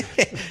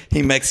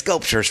 He makes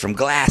sculptures from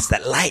glass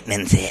that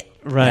lightning's hit.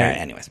 Right.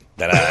 Anyways,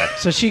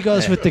 so she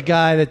goes with the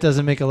guy that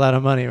doesn't make a lot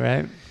of money,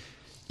 right?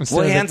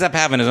 Well, he ends up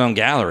having his own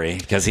gallery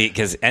so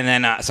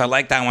I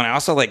like that one. I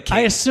also like.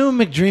 I assume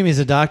McDreamy's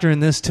a doctor in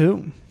this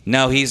too.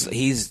 No, he's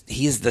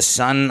the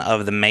son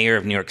of the mayor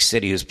of New York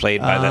City, who's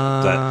played by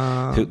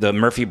the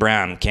Murphy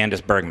Brown,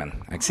 Candace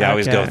Bergman. I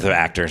always go through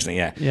actors.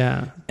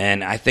 Yeah.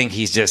 And I think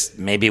he's just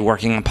maybe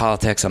working in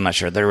politics. I'm not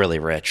sure. They're really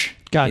rich.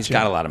 Gotcha. He's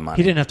got a lot of money.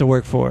 He didn't have to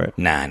work for it.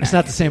 Nah. It's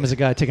not the same as a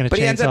guy taking a chainsaw. But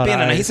he ends up being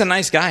to he's a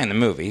nice guy in the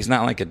movie. He's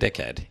not like a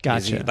dickhead.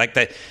 Gotcha. Like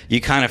that, you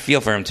kind of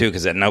feel for him too,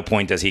 because at no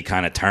point does he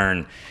kind of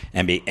turn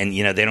and be. And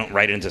they don't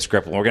write it into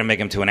script. Well, we're going to make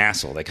him to an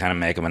asshole. They kind of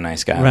make him a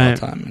nice guy all the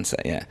time and say,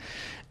 yeah.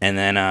 And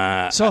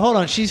then, so hold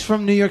on. She's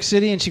from New York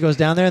City, and she goes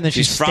down there, and then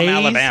she's from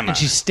Alabama, and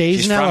she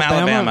stays in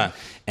Alabama.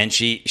 And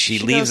she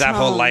leaves that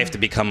whole life to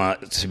become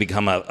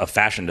a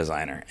fashion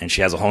designer, and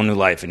she has a whole new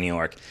life in New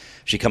York.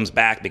 She comes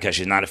back because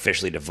she's not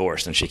officially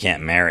divorced, and she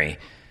can't marry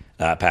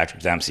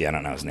Patrick Dempsey. I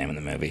don't know his name in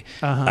the movie.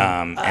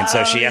 And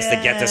so she has to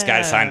get this guy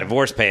to sign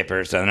divorce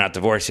papers. So they're not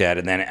divorced yet,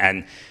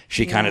 and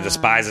she kind of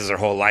despises her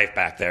whole life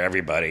back there,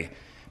 everybody.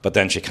 But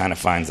then she kind of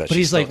finds that. But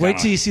he's like, wait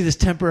till you see this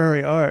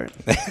temporary art.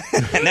 No,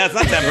 it's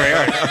not temporary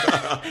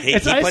art.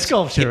 It's ice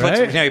sculpture,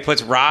 right? He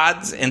puts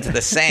rods into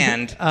the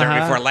sand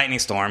before a lightning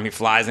storm. He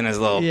flies in his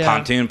little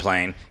pontoon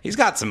plane. He's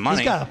got some money.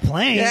 He's got a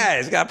plane. Yeah,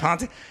 he's got a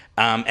pontoon.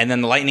 And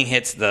then the lightning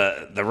hits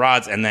the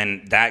rods, and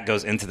then that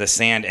goes into the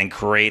sand and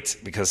creates,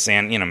 because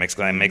sand,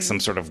 makes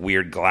some sort of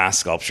weird glass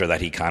sculpture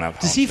that he kind of.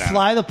 Does he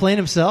fly the plane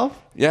himself?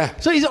 Yeah.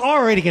 So he's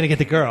already going to get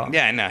the girl.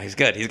 Yeah, I know. He's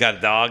good. He's got a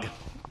dog.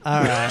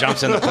 All right.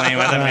 Jumps in the plane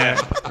with him.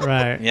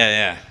 Right.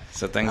 Yeah.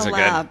 So things are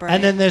good. Right?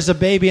 And then there's a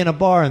baby in a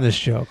bar in this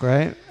joke,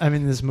 right? I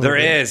mean, this movie. There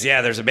is.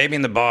 Yeah, there's a baby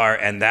in the bar,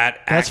 and that's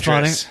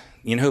actress. Funny.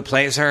 You know who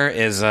plays her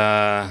is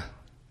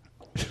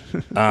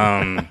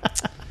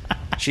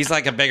she's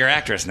like a bigger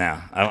actress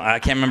now. I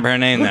can't remember her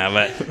name now,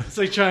 but it's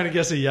like trying to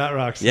guess a Yacht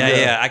Rock song.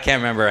 Yeah. I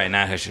can't remember right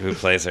now who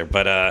plays her,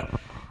 but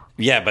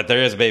but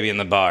there is a baby in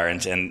the bar,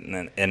 and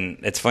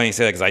it's funny you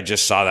say that because I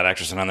just saw that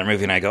actress in another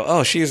movie, and I go,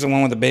 oh, she's the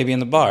one with the baby in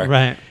the bar,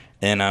 right?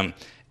 And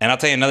I'll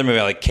tell you another movie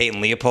I like, Kate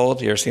and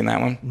Leopold. You ever seen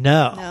that one?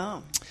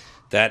 No.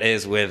 That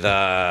is with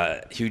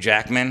Hugh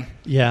Jackman.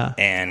 Yeah.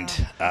 And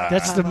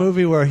that's the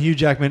movie where Hugh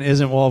Jackman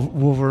isn't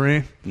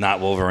Wolverine.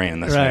 Not Wolverine in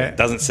this movie.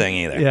 Doesn't sing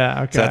either.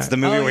 Yeah, okay. So that's the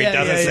movie where he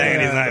doesn't sing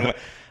and he's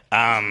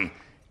not.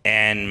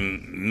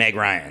 And Meg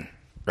Ryan.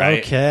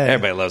 Right? Okay.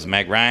 Everybody loves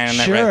Meg Ryan.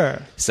 Sure.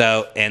 Right?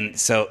 So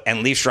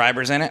Liev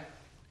Schreiber's in it,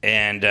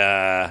 and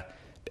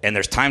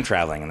there's time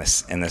traveling in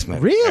this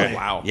movie. Really? Right?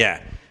 Wow.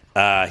 Yeah.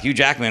 Hugh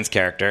Jackman's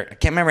character.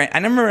 I never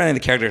remember any of the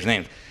characters'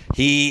 names.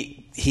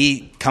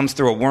 He comes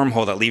through a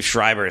wormhole that Liev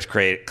Schreiber has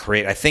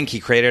created. I think he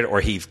created or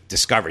he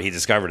discovered. He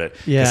discovered it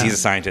because he's a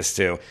scientist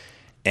too.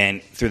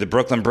 And through the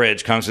Brooklyn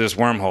Bridge comes to this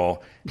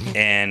wormhole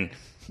and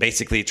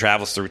basically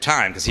travels through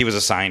time because he was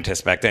a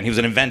scientist back then. He was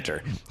an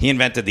inventor. He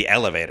invented the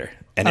elevator.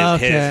 And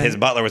his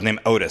butler was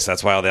named Otis.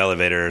 That's why all the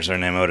elevators are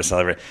named Otis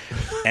Elevator.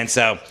 And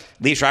so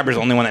Liev Schreiber's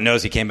the only one that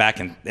knows he came back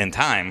in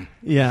time.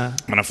 Yeah.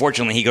 But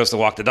unfortunately, he goes to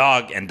walk the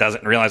dog and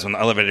doesn't realize when the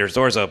elevator's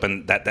doors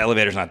open that the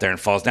elevator's not there and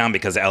falls down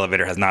because the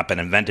elevator has not been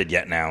invented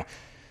yet now.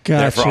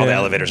 Gotcha. Therefore, all the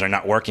elevators are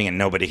not working and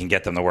nobody can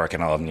get them to work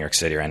in all of New York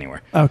City or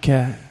anywhere.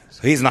 Okay.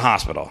 So he's in the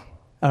hospital.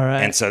 All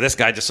right. And so this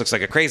guy just looks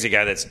like a crazy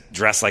guy that's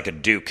dressed like a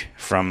duke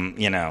from,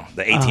 the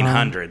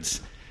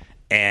 1800s.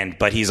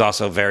 But he's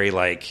also very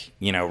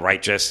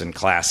righteous and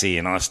classy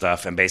and all that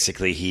stuff. And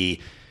basically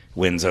he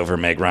wins over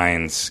Meg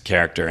Ryan's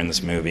character in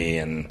this movie.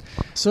 And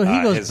so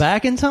he goes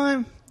back in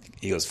time?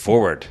 He goes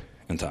forward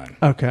in time.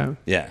 Okay.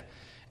 Yeah.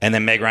 And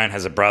then Meg Ryan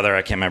has a brother.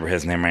 I can't remember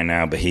his name right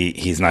now, but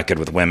he's not good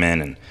with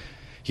women. And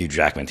Hugh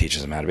Jackman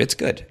teaches him how to be. It's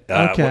good.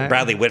 Okay.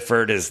 Bradley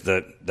Whitford is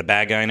the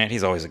bad guy in it.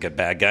 He's always a good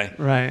bad guy.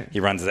 Right. He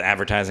runs the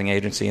advertising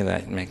agency.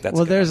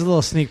 There's a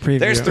little sneak preview.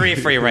 There's 3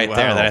 for you right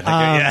there that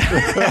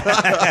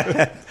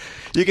I think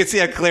you can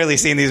see I've clearly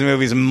seen these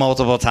movies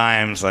multiple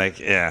times. So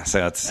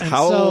it's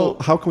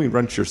how can we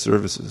rent your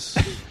services?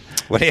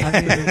 What do you,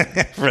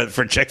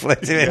 for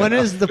Chick-fil-A? When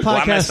is the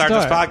podcast I'm going to start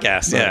this Nice.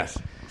 podcast. Yeah,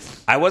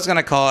 I was going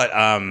to call it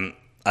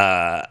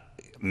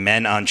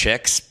Men on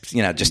Chicks.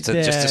 Just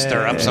to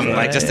stir up some,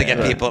 just to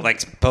get people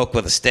poke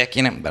with a stick.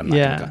 But I'm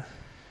not going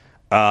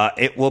to.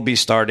 It will be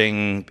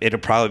starting.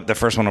 The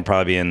first one will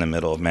probably be in the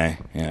middle of May.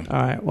 Yeah.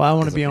 All right. Well, I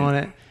want to be on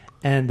it.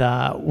 And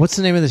what's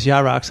the name of this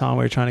Yacht Rock song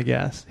we were trying to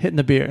guess? Hitting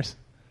the Beers.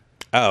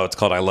 Oh, it's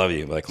called "I Love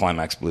You" by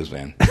Climax Blues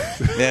Band.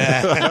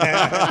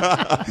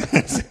 Yeah.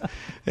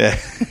 Yeah.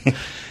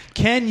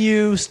 Can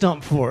you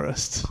stump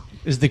Forrest?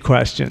 Is the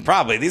question.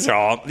 Probably. These are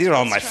all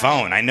on my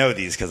phone. I know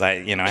these because I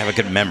have a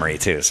good memory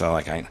too. So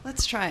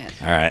let's try it.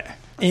 All right.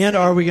 And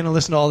are we going to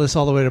listen to all this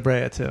all the way to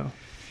Brea too?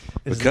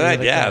 We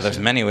could. Yeah. There's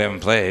many we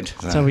haven't played.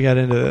 That's how we got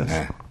into this.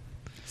 Yeah.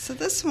 So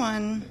this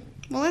one.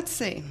 Well, let's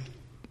see.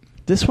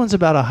 This one's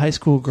about a high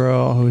school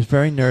girl who's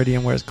very nerdy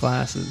and wears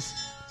glasses.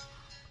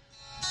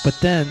 But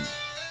then,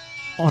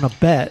 on a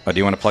bet... Oh, do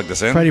you want to plug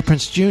this in? Freddie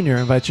Prinze Jr.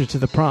 invites her to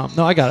the prom.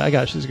 No, I got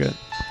it. She's good.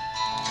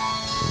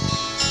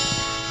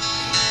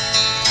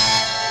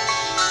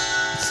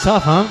 It's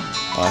tough, huh?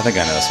 Oh, I think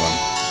I know this one.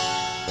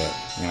 But,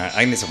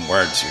 I need some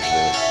words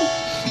usually.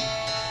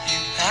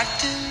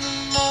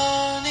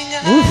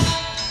 Oof.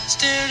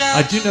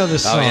 I do know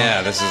this song. Oh,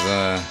 yeah. This is...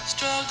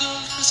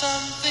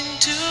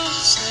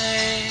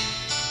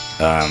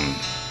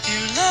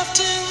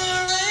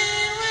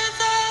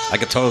 I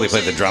could totally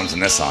play the drums in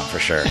this song for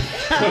sure.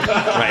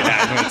 Right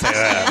now, I'm going to tell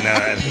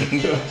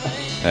you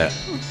that.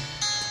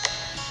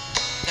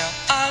 No.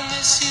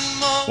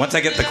 Once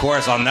I get the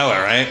chorus, I'll know it,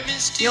 right?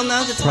 You'll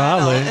know the title.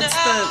 Probably. That's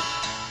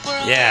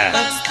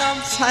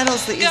the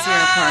title's the easier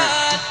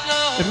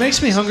part. It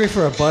makes me hungry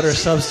for a butter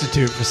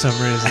substitute for some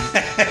reason.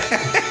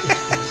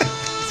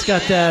 It's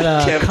got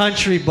that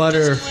country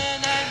butter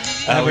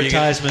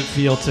advertisement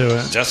feel to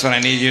it. Just when I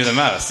need you the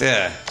most,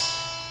 yeah.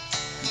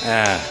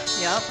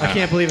 Yep. I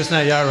can't believe it's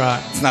not Yacht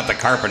Rock. It's not the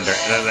Carpenter.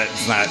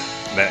 It's not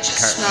that.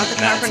 It's not the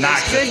Carpenter.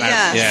 Good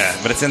guess. Yeah,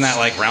 but it's in that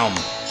realm.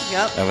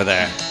 Yep. Over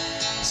there.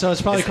 So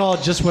it's probably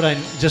called Just When I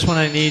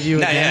Need You.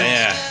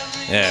 Yeah.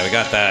 We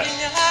got that.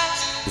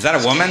 Is that a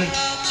woman?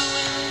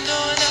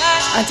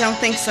 I don't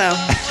think so.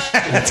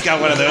 It's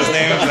got one of those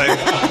names.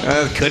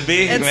 Could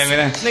be. It's maybe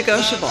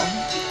negotiable.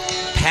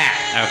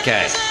 Pat.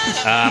 Okay.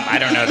 I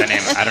don't know the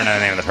name. I don't know the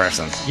name of the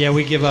person. Yeah,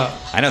 we give up.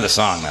 I know the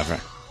song, though.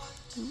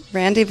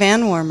 Randy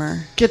Van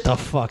Warmer. Get the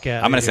fuck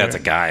out. I'm going to say that's a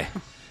guy.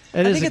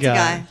 It is a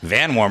guy.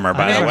 Van Warmer,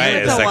 by the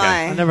way, is like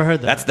I never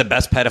heard that. That's the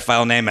best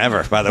pedophile name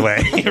ever, by the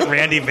way.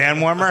 Randy Van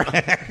Warmer.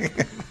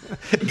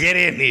 Get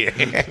in here.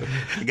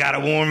 Got a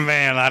warm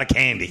van, a lot of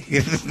candy.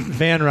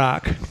 Van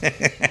Rock.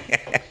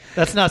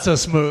 That's not so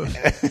smooth.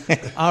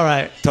 All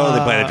right. Totally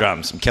play the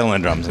drums. I'm killing the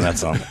drums in that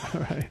song.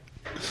 All right.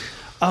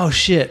 Oh,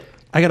 shit.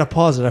 I got to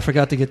pause it. I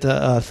forgot to get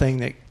the thing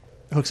that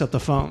hooks up the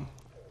phone.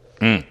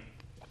 You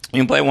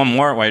can play one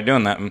more while you're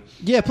doing that.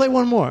 Yeah, play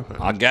one more.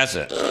 I'll guess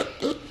it.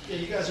 Yeah,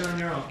 you guys are on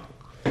your own.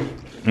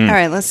 All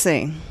right, let's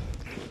see.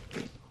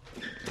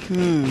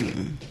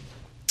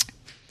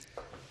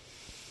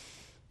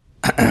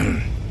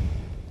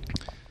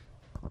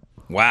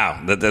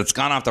 Wow, that's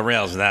gone off the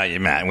rails without you,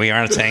 Matt. We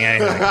aren't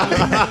saying anything.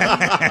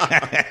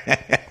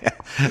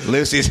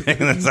 Lucy's saying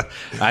this.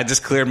 I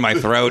just cleared my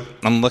throat.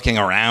 I'm looking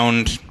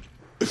around.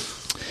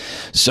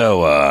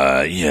 So,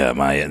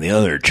 the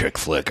other chick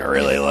flick I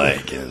really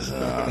like is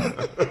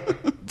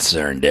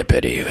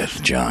Serendipity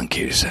with John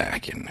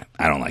Cusack. And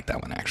I don't like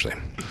that one, actually.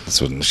 This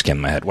one just came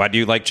in my head. Why do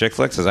you like chick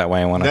flicks? Is that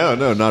why you want to?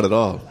 No, not at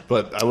all.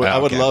 But I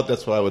would love,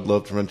 that's why I would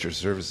love to rent your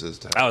services.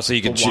 So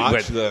you can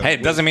choose. Hey,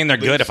 it doesn't mean they're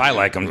good if I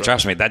like them.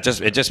 Trust me.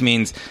 It just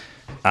means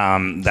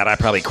that I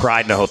probably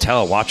cried in a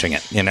hotel watching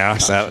it,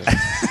 So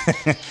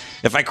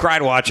if I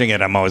cried watching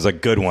it, I'm always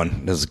like, good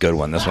one. This is a good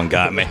one. This one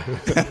got me.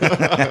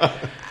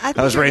 I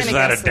was raised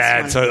without a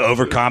dad, so I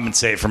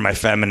overcompensate for my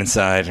feminine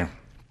side.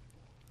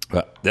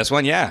 But this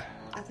one, yeah.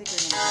 I think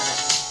you're going to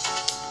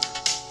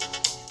get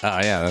it. Oh,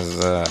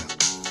 yeah.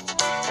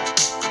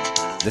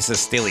 This is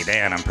Steely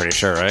Dan, I'm pretty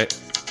sure, right?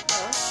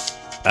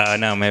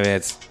 No, maybe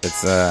it's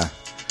on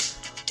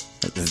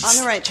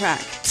the right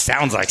track.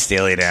 Sounds like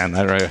Steely Dan.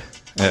 On the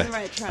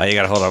right track. Oh, you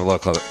got to hold up a little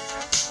closer.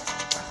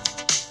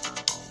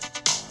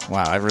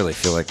 Wow, I really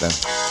feel like that.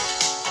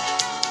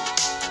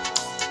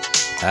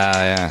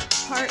 Yeah.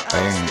 Part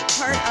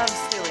of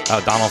Steely Dan.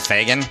 Oh, Donald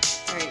Fagen?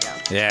 There you go.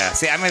 Yeah.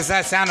 See,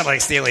 that sounded like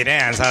Steely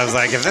Dan, so I was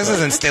like, if this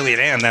isn't Steely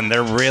Dan, then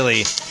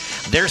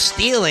they're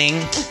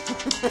stealing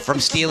from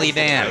Steely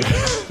Dan.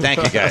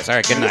 Thank you, guys. All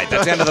right, good night.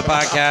 That's the end of the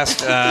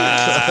podcast.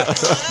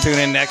 Tune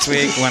in next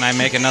week when I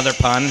make another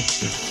pun.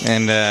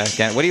 And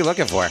what are you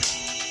looking for?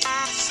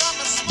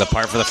 The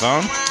part for the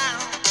phone?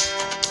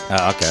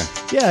 Oh, okay.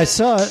 Yeah, I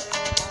saw it,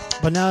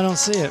 but now I don't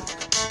see it.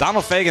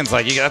 Donald Fagen's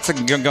like, you're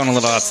going a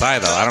little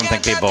outside, though. I don't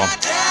think people...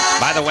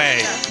 By the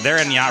way, they're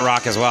in Yacht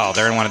Rock as well.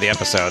 They're in one of the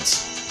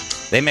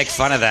episodes. They make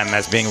fun of them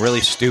as being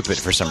really stupid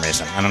for some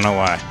reason. I don't know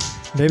why.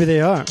 Maybe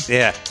they are.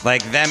 Yeah,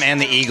 like them and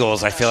the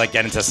Eagles, I feel like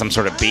get into some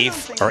sort of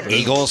beef. Or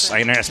Eagles.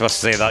 I know you're supposed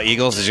to say the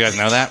Eagles. Did you guys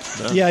know that?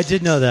 Yeah, I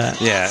did know that.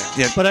 Yeah.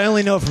 But I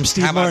only know it from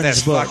Steve How about Martin's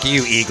this? book. Fuck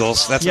you,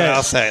 Eagles. That's what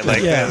I'll say.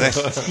 Like,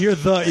 you're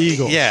the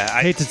Eagle. Yeah.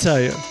 I hate to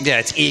tell you. Yeah,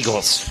 it's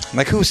Eagles.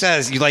 Like, who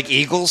says you like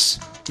Eagles?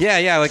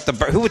 Yeah, like the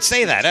bird. Who would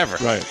say that ever?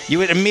 Right. You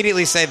would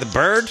immediately say the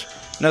bird?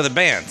 No, the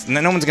band. And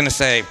then no one's going to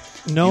say,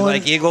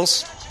 like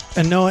Eagles?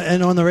 And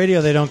on the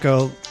radio they don't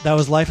go, that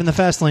was Life in the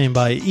Fast Lane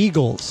by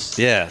Eagles.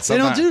 Yeah. They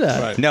don't do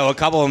that. Right. No, a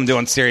couple of them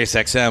doing Sirius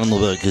XM.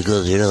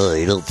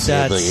 You don't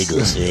say about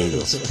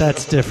Eagles.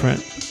 That's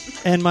different.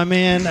 And my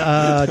man,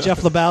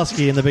 Jeff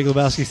Lebowski in The Big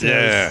Lebowski series.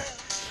 Yeah.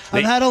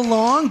 I've had a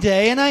long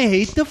day, and I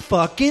hate the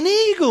fucking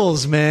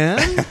Eagles,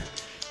 man.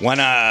 When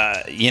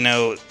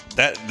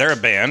that they're a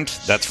band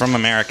that's from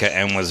America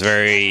and was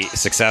very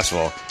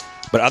successful.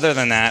 But other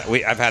than that,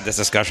 I've had this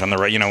discussion on the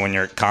road. When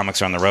your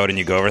comics are on the road and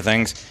you go over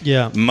things.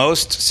 Yeah.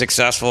 Most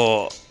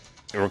successful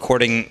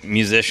recording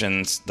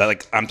musicians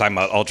that I'm talking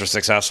about ultra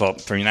successful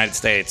from the United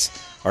States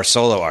are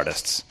solo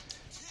artists.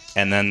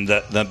 And then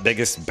the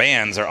biggest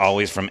bands are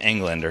always from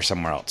England or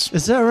somewhere else.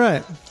 Is that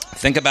right?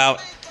 Think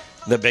about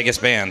the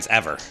biggest bands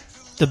ever.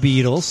 The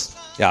Beatles.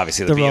 Yeah,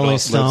 obviously the Beatles. Rolling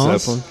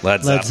Stones.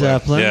 Led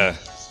Zeppelin. Yeah.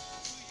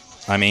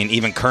 I mean,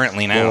 even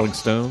currently now. Rolling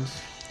Stones.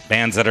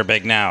 Bands that are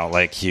big now,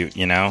 like it's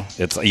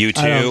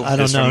U2. I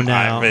don't know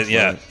now.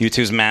 Yeah,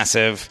 U2's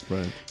massive.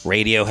 Right.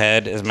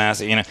 Radiohead is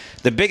massive.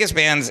 The biggest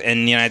bands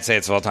in the United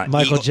States of all time.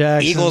 Michael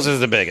Jackson. Eagles is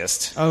the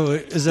biggest. Oh,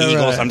 is that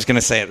Eagles, right? I'm just going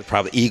to say it.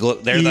 Probably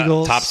Eagles. They're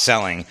the top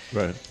selling.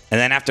 Right. And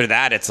then after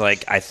that, it's I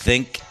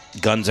think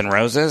Guns N'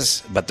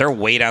 Roses, but they're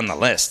way down the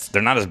list.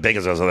 They're not as big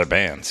as those other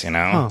bands.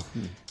 Huh.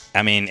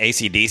 I mean,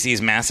 AC/DC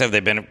is massive.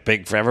 They've been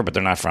big forever, but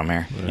they're not from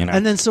here. Right.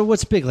 And then, so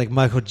what's big? Like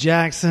Michael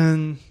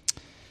Jackson.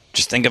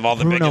 Just think of all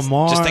the Bruno biggest.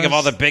 Mars. Just think of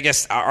all the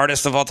biggest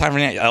artists of all time.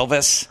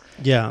 Elvis.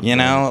 Yeah.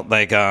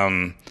 I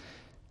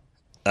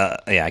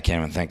can't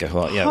even think of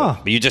who. Yeah,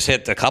 but you just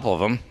hit a couple of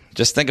them.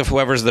 Just think of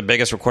whoever's the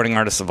biggest recording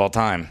artist of all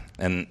time,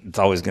 and it's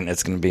always gonna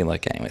be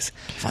anyways.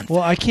 Fun.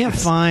 Well, I can't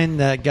find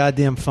that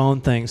goddamn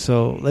phone thing,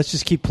 so let's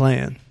just keep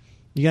playing.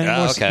 You got any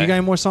more? Okay. You got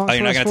any more songs? Oh,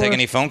 you're not going to take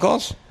any phone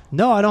calls?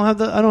 No, I don't have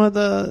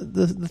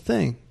the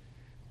thing.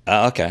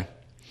 Oh, okay.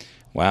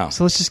 Wow.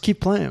 So let's just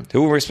keep playing.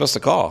 Who were we supposed to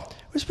call?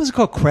 We're supposed to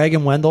call Craig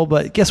and Wendell,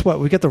 but guess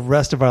what? We got the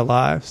rest of our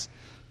lives.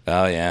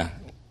 Oh yeah.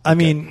 I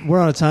mean, we're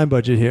on a time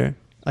budget here.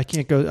 I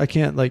can't go. I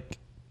can't like.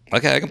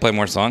 Okay, I can play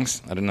more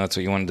songs. I didn't know that's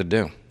what you wanted to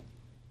do.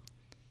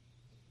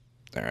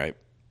 All right.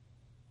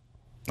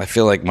 I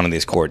feel like one of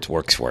these chords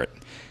works for it.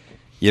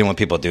 When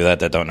people do that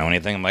don't know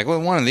anything, I'm like,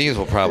 well, one of these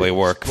will probably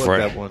work for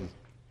that it. one.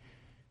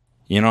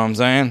 You know what I'm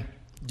saying?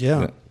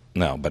 Yeah.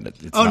 No, but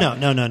it's Oh not.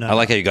 no. I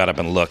like how you got up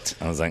and looked.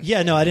 I was like,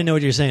 Yeah, no, I didn't know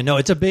what you were saying. No,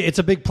 it's a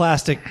big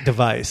plastic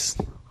device.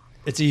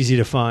 It's easy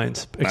to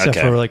find, except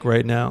for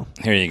right now.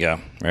 Here you go.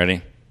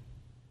 Ready?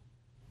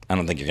 I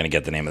don't think you're going to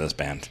get the name of this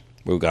band.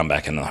 We've gone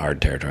back into the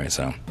hard territory,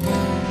 so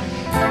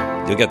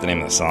you'll get the name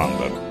of the song,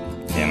 but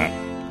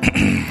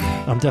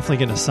I'm definitely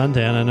getting a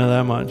suntan. I know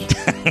that much.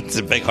 It's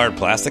a big hard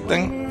plastic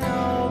thing.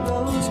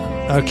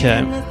 Okay.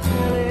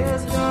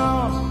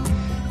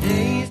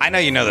 I know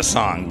you know the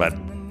song, but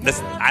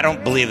I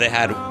don't believe they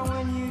had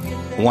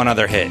one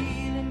other hit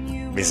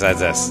besides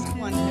this.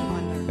 One hit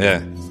wonder.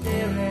 Yeah.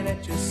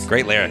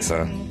 Great lyrics,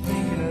 though.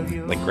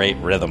 Great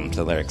rhythm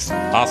to lyrics.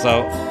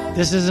 Also,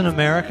 This isn't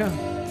America?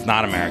 it's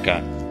not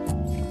America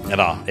at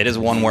all. It is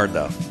one word,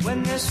 though.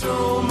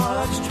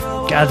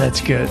 God,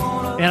 that's good.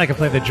 And I can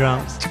play the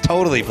drums.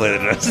 Totally play the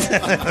drums.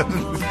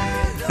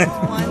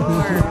 One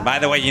word. By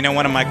the way,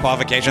 one of my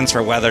qualifications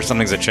for whether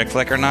something's a chick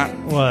flick or not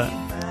What?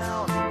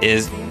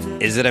 is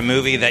it a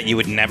movie that you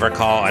would never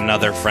call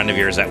another friend of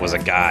yours that was a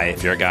guy,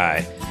 if you're a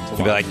guy?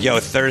 You'd be like, yo,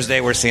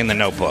 Thursday we're seeing The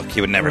Notebook.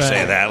 You would never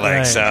say that.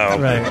 Right.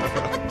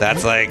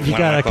 That's You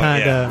gotta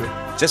kind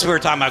of... Just we were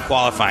talking about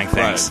qualifying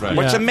things. Right.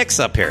 What's Yeah. a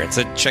mix-up here? It's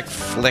a chick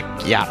flick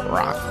yacht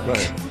rock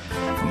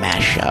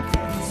mashup.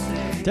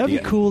 That'd be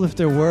cool if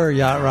there were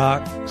Yacht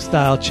Rock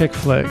style chick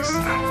flicks.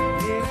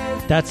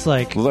 That's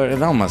like...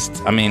 It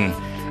almost,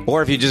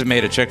 or if you just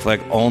made a chick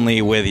flick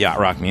only with yacht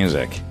rock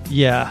music.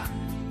 Yeah.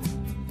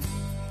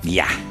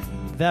 Yeah.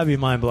 That'd be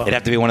mind-blowing. It'd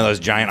have to be one of those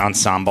giant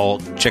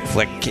ensemble chick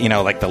flick,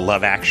 like the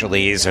Love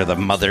Actuallys or the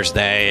Mother's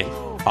Day.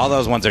 All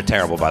those ones are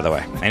terrible, by the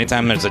way.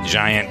 Anytime there's a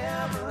giant,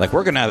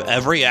 we're going to have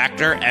every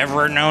actor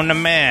ever known to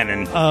man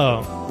and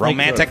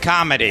romantic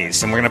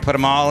comedies, and we're going to put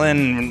them all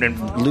in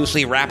and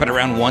loosely wrap it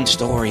around one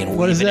story and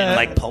what weave is it that? in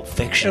like Pulp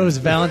Fiction. It was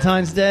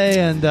Valentine's Day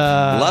and...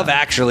 Love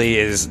Actually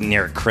is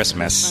near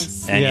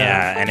Christmas. And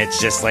and it's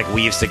just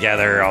weaves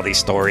together all these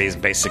stories,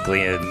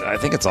 basically, and I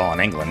think it's all in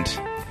England.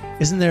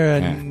 Isn't there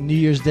a New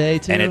Year's Day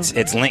too? And it's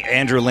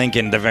Andrew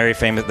Lincoln, the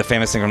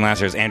famous thing from last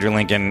year is Andrew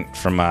Lincoln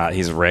from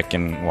he's Rick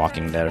in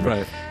Walking Dead.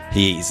 Right.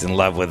 He's in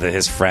love with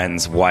his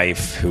friend's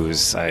wife,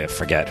 who's I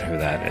forget who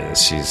that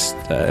is. She's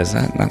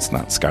that's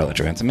not Scarlett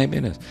Johansson, maybe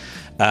it is.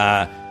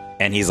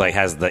 And he's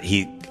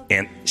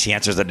and she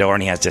answers the door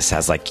and he has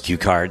cue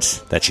cards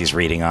that she's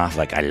reading off,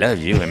 I love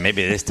you, and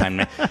maybe this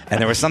time. And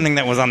there was something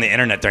that was on the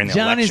internet during the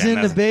Johnny's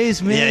election. in the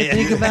basement. Yeah.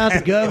 Think about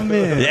the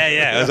government.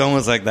 Yeah, it was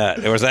almost like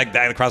that. It was like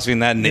that cross between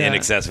that and the In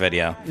Excess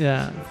video.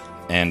 Yeah.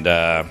 And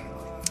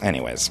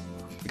anyways,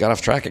 we got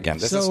off track again.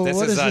 This is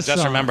this Just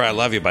song? Remember I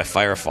Love You by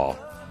Firefall.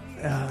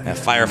 And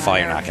Firefall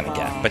you're not going to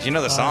get. But you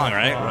know the song,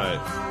 right?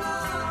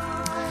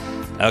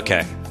 Right.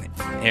 Okay.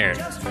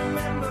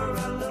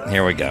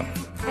 Here we go.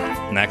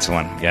 Next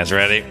one. You guys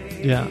ready?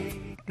 Yeah.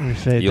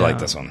 You like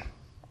this one.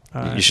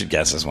 Right. You should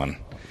guess this one.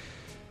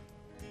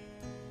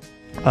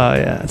 Oh,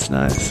 yeah. It's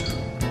nice.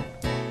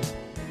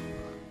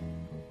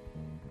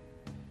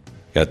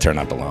 Got to turn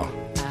up below.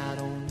 I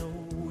don't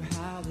know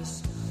how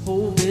this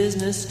whole business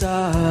business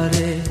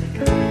started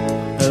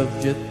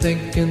of you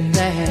thinking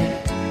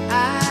that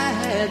I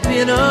had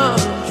been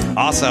on.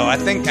 Also, I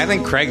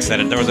think Craig said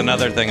it. There was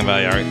another thing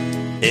about Yacht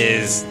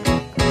is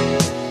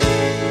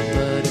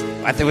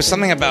there was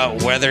something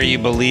about whether you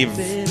believe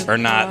or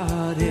not,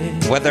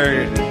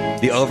 whether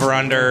the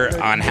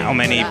over-under on how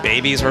many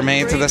babies were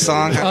made to the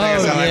song. I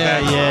think like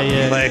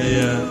that.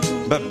 Yeah.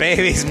 But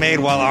babies made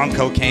while on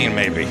cocaine,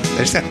 maybe.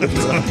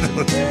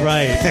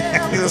 Right.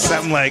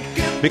 Something like,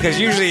 because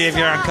usually if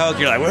you're on coke,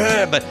 you're like,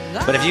 wah, but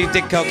if you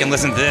did coke and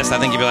listen to this, I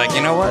think you'd be like,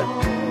 you know what?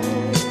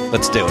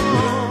 Let's do it.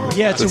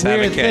 Yeah, it's a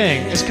weird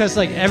thing. It's because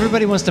like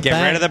everybody wants to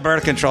get rid of the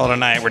birth control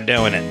tonight. We're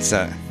doing it.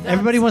 So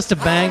everybody wants to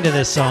bang to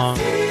this song,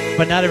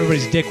 but not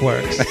everybody's dick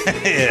works.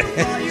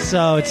 Yeah.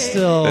 So it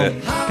still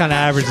kind of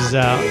averages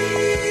out.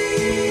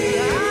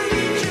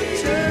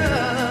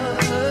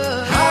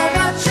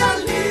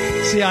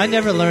 See, I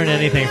never learn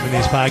anything from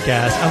these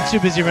podcasts. I'm too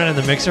busy running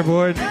the mixer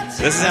board.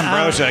 This is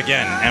Ambrosia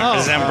again.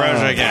 This is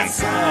Ambrosia again.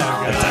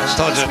 I just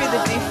told you be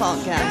the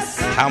default guess.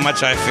 How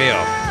much I feel.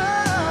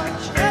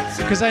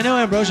 Because I know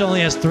Ambrosia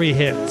only has 3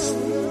 hits.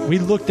 We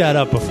looked that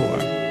up before.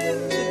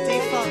 The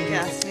default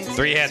guess.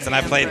 3 hits, and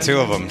I played 2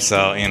 of them,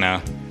 so, you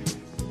know.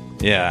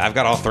 Yeah, I've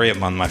got all 3 of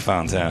them on my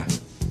phone, too.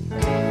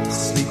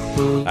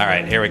 All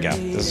right, here we go.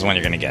 This is one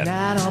you're going to get.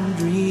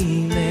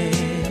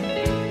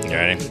 You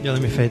ready? Yeah,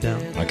 let me fade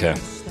down. Okay.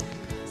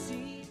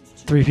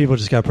 3 people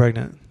just got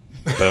pregnant.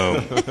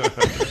 Boom.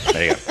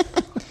 There you go.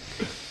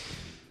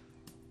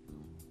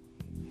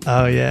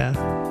 Oh, yeah.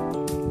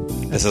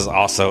 This is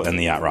also in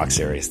the Yacht Rock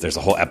series. There's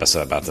a whole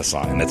episode about this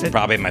song, and it's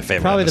probably my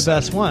favorite Probably episode. The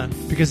best one,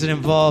 because it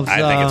involves...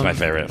 I think it's my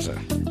favorite episode.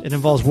 It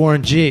involves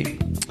Warren G.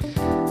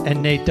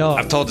 and Nate Dogg.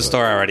 I've told the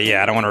story already.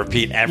 Yeah, I don't want to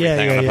repeat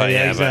everything on the podcast.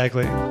 Yeah,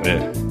 exactly. But,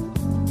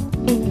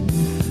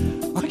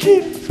 I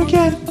keep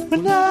forgetting we're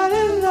not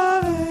in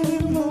love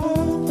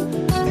anymore.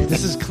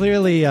 This is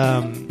clearly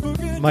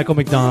Michael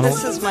McDonald.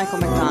 This is Michael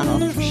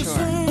McDonald, for sure.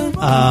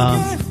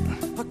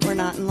 We're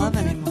not in love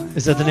anymore.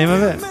 Is that the name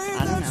of it?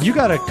 I don't know. You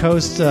got a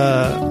coast.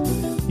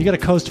 You got a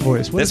coast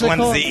voice. This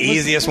one's the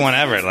easiest one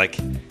ever. Like,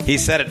 he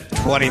said it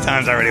 20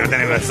 times already with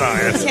any of the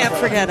songs. I can't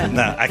forget it.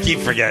 No, I keep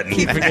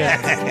forgetting.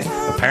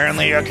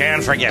 Apparently, you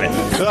can forget it.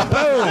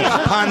 Boom!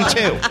 Pun 2.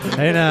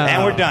 Hey, now.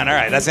 And we're done. All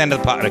right, that's the end of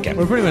the pod. Okay.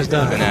 We're pretty much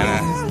done.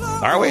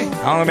 Are we?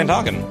 How long have we been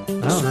talking? I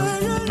don't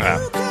know.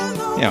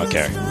 You don't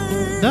care.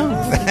 No.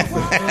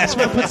 Just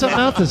want to put something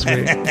out this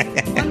week.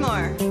 One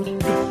more.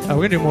 Oh,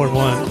 we're going to do more than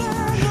one.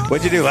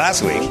 What'd you do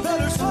last week?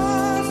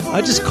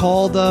 I just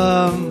called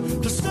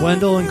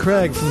Wendell and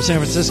Craig from San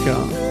Francisco.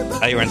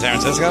 Oh, you were in San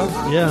Francisco?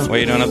 Yeah. What are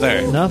you doing up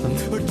there? Nothing.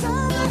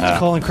 Just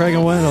calling Craig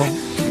and Wendell.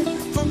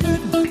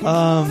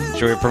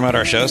 Should we promote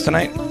our shows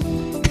tonight?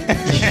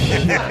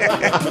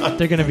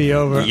 They're going to be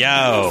over.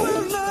 Yo.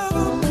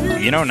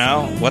 You don't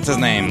know. What's his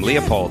name?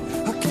 Leopold.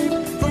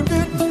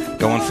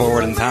 Going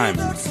forward in time.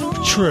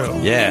 True.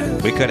 Yeah.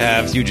 We could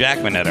have Hugh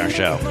Jackman at our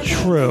show.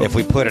 True. If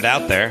we put it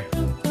out there.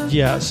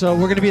 Yeah, so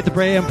we're going to be at the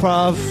Bray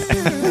Improv.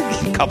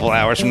 A couple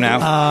hours from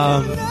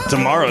now.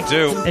 Tomorrow,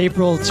 too.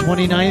 April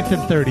 29th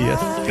and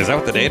 30th. Is that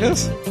what the date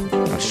is?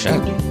 Oh,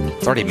 shit.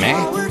 It's already May?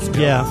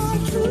 Yeah.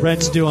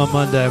 Rent's due on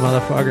Monday,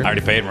 motherfucker. I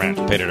already paid rent.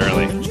 Paid it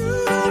early.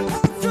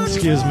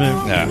 Excuse me.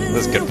 Yeah,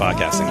 this is good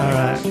podcasting. All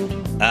right.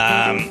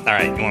 All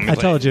right. You want me to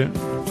I told you.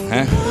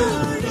 Huh?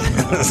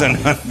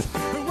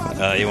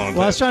 You want me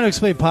Well, I was trying to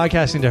explain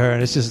podcasting to her,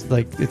 and it's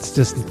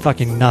just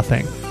fucking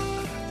nothing.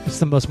 It's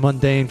the most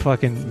mundane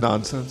fucking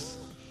nonsense.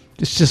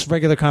 It's just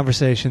regular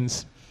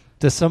conversations.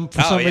 For some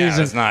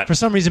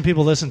reason,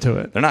 people listen to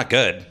it. They're not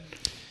good.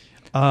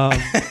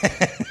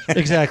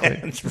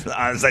 Exactly.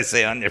 As I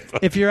say on your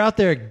phone. If you're out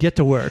there, get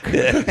to work.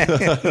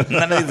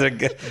 None of these are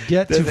good.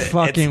 Get to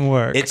fucking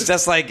work. It's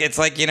just like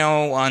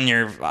on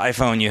your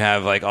iPhone you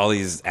have like all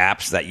these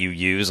apps that you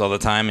use all the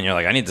time, and you're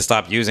like, I need to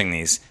stop using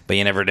these, but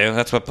you never do.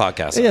 That's what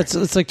podcasts are. Yeah,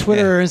 it's like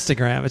Twitter or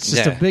Instagram. It's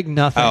just a big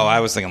nothing. Oh, I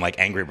was thinking like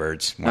Angry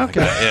Birds.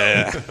 Okay.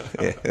 Yeah.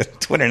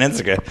 Twitter and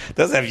Instagram.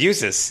 Those have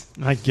uses.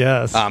 I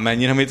guess. Oh man,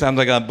 you know how many times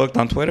I got booked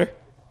on Twitter?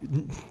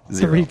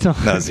 3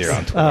 times. No, 0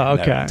 on Twitter. Oh,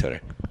 okay. Never on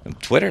Twitter.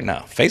 Twitter?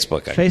 No.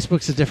 Facebook.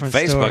 Facebook's a different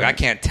story. Facebook, I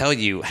can't tell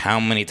you how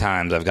many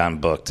times I've gotten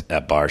booked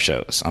at bar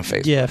shows on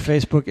Facebook. Yeah,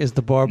 Facebook is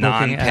the bar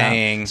booking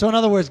non-paying app. So in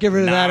other words, get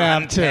rid of that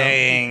app too.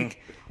 Non-paying.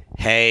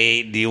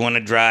 Hey, do you want to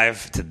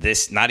drive to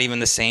this? Not even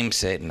the same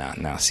city.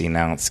 No. See,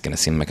 now it's going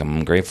to seem like I'm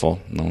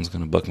ungrateful. No one's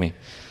going to book me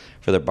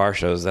for their bar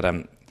shows that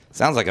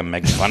sounds like I'm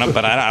making fun of,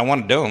 but I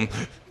want to do them.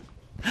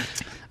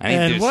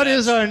 And what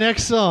is our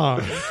next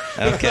song?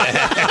 Okay.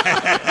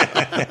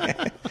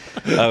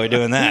 Oh, we're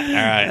doing that. All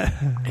right.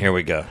 Here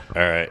we go.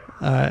 All right.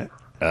 All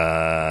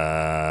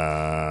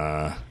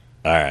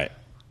right.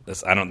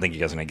 I don't think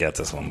you guys are going to get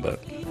this one,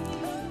 but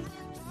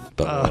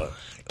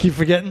keep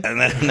forgetting. And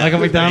then, Michael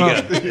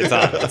McDonald.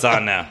 It's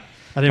on now.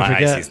 I didn't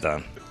forget. My icy's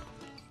done.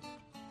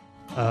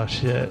 Oh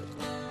shit!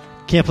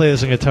 Can't play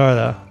this on guitar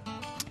though.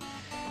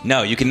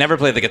 No, you can never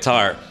play the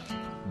guitar,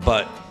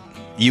 but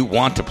you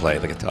want to play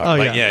the guitar. Oh,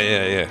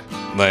 yeah.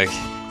 Like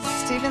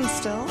Stephen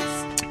Stills?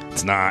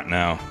 It's not.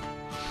 No.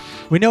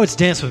 We know it's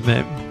Dance With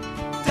Me.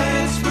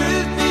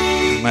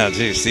 Oh,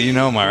 geez. See, you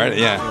know them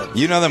already. Yeah.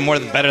 You know them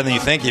better than you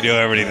think you do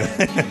already.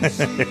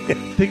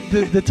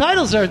 The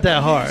titles aren't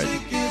that hard.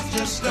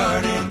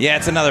 Yeah,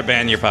 it's another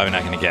band you're probably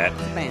not going to get.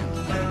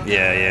 Band.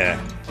 Yeah.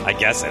 I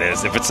guess it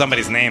is. If it's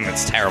somebody's name,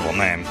 it's a terrible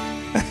name.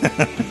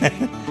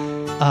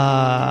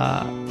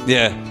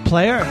 Yeah.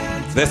 Player?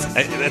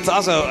 It's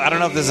also, I don't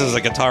know if this is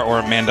a guitar or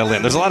a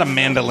mandolin. There's a lot of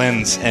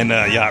mandolins in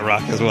Yacht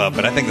Rock as well,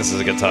 but I think this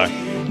is a guitar.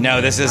 No,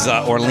 this is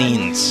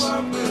Orleans.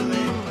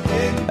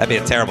 That'd be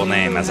a terrible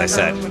name, as I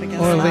said.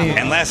 Orleans.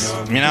 Unless,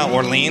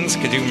 Orleans.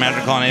 Could you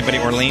imagine calling anybody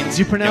Orleans?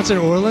 Do you pronounce it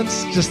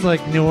Orleans? Just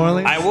like New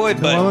Orleans? I would,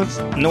 but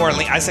New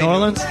Orleans. I say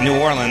New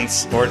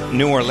Orleans or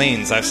New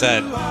Orleans, I've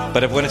said.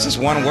 But when it's just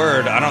one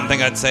word, I don't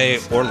think I'd say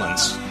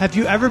Orleans. Have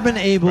you ever been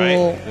able...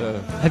 Right.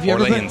 Have you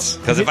Orleans.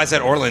 Because if I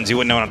said Orleans, you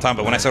wouldn't know what I'm talking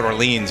about. When I said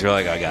Orleans, you're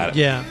like, I got it.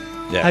 Yeah.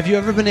 Have you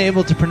ever been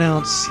able to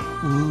pronounce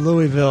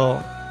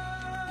Louisville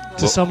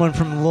to someone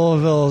from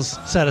Louisville's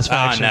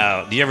satisfaction?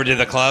 Oh, no. Do you ever do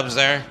the clubs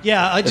there?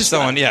 Yeah, I just...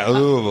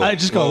 Louisville. I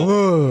just go,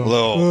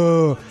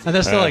 ooh. And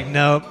they're still like,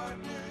 nope.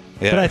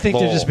 Yeah, but I think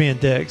they're just being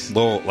dicks.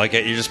 Like,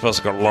 you're just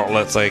supposed to go,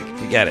 let's like,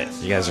 get it.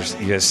 You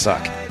guys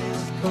suck.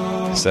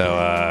 So,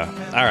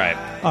 all right.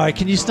 All right,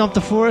 can you stump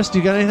the Forrest? Do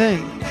you got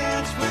anything?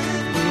 Let's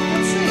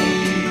see.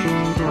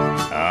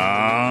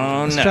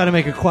 Oh, Let's try to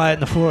make it quiet in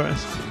the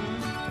forest.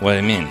 What do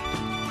you mean?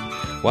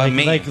 What do you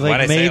mean? Like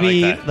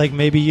maybe, like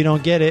maybe you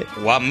don't get it.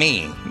 What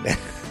mean?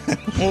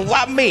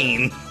 What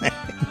mean?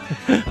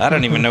 I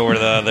don't even know where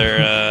the other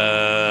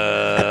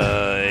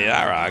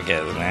Yacht Rock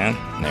is, man.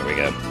 There we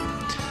go.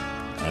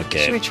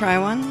 Okay. Should we try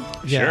one?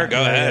 Sure,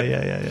 go ahead.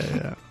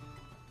 Yeah.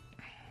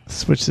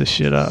 Switch this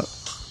shit up.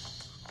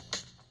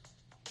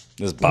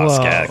 This is Boss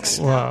Skaggs.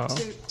 Whoa.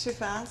 Too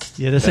fast?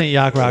 Yeah, this ain't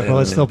Yacht Rock, but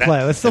let's still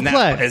play. Let's still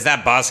play. Is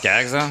that Boss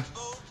Skaggs, though?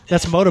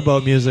 That's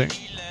motorboat music.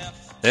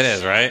 It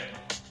is, right?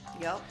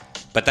 Yep.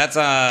 But that's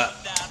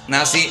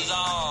now see,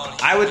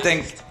 I would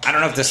think, I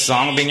don't know if this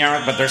song will be in Yacht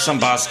Rock, but there's some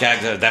Boss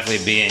Skaggs that would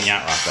definitely be in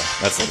Yacht Rock, though.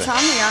 That's the thing. It's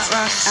on the Yacht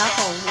Rock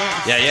Apple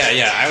list.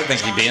 Yeah. I would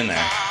think he'd be in there.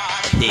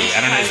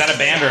 I don't know. Is that a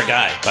band or a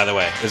guy, by the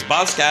way? Is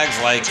Boss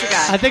Skaggs like... It's a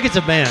guy. I think it's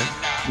a band.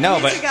 No,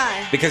 He's a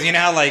guy. Because you know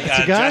how like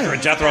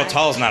Jethro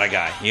Tull's not a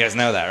guy. You guys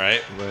know that,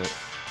 right? Right.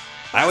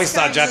 I always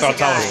thought Skaggs Jethro is a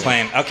Tull guy. was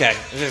playing... Okay,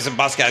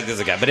 Boss Skaggs is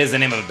a guy, but it is the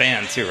name of a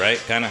band too, right?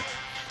 Kind of.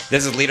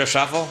 This is Lido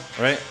Shuffle,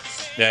 right?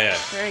 Yeah.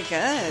 Very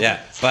good.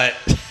 Yeah, but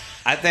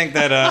I think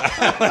that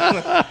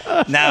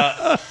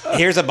now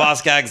here's a Boss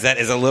Skaggs that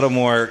is a little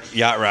more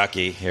Yacht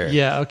Rocky here.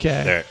 Yeah,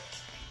 okay. There.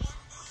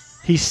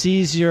 He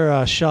sees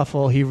your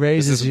shuffle. He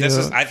raises you.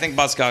 I think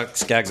Boss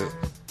Skaggs is...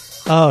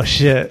 Oh,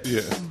 shit.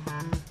 Yeah.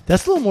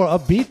 That's a little more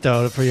upbeat,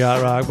 though, for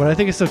Yacht Rock, but I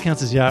think it still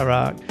counts as Yacht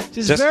Rock.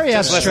 It's very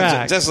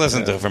abstract. Just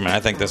listen to it for a minute. I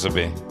think this would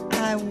be...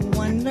 I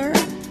wonder...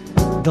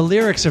 The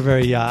lyrics are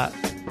very yacht.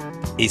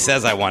 He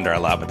says I wonder a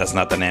lot, but that's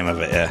not the name of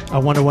it, yeah. I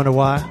wonder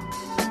why.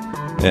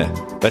 Yeah.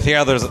 But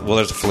here there's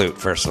a flute,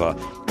 first of all.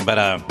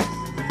 But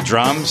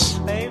drums...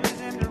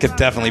 Could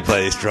definitely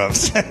play these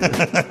drums.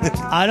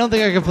 I don't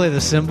think I can play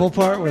the cymbal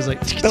part where it's like...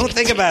 Don't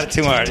think about it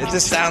too hard. It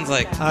just sounds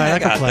like... All right, I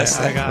can play this.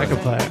 it. I can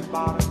play it.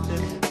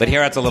 But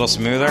here it's a little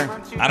smoother.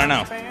 I don't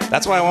know.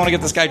 That's why I want to get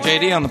this guy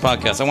JD on the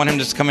podcast. I want him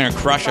to just come here and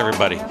crush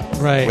everybody.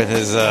 Right. With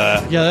his... yeah,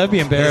 that'd be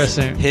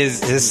embarrassing.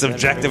 His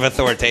subjective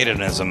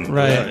authoritativism.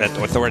 Right.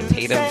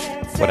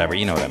 Authoritative... Whatever,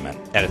 you know what I meant.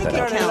 Edit that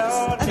out.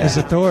 Counts. His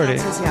authority.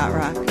 Counts as Yacht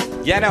Rock.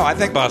 Yeah, no, I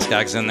think Boss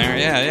Skaggs in there.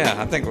 Yeah.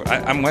 I think...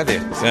 I'm with you.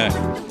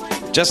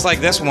 Yeah. Just like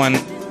this one...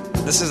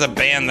 This is a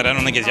band that I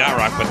don't think is Yacht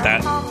Rock, but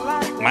that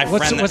my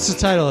friend. What's the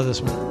title of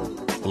this one?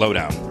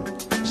 Lowdown.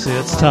 See,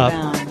 it's tough.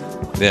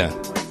 Yeah,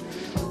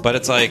 but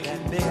it's like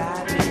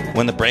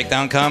when the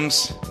breakdown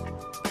comes,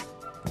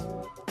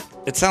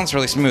 it sounds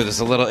really smooth.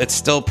 It's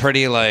still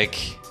pretty like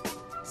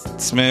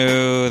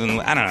smooth,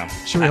 and I don't know.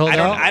 Should we hold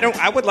out?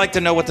 I would like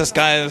to know what this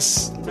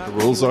guy's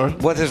rules are.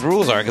 What his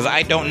rules are, because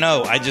I don't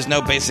know. I just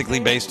know basically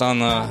based on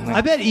the.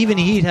 I bet even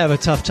he'd have a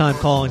tough time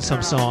calling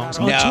some songs.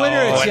 On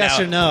Twitter, it's yes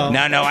or no.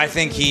 No. I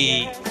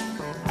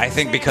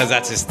think because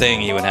that's his thing,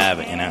 he would have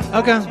it. You know.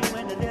 Okay.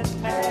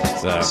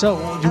 So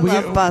I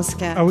love Boss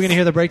Skaggs. are we going to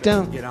hear the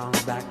breakdown? Yeah,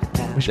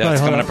 it's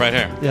coming up right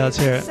here. Yeah, let's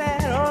hear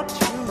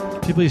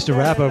it. People used to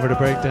rap over the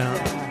breakdown.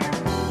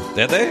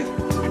 Did they?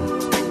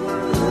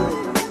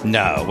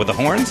 No, with the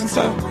horns and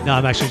stuff? No,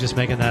 I'm actually just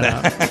making that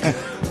up.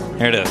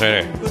 Here it is,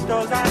 right here.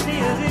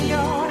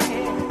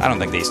 I don't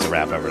think they used to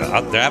rap over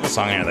that. They have a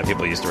song here that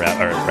people used to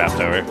rap or rapped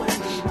over.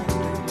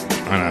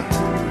 I don't know.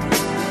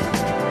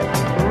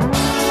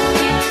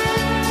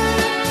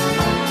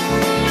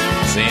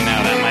 See,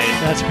 now that might...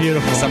 That's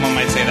beautiful. Someone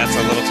might say that's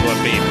a little too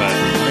upbeat, but I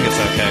think it's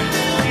okay.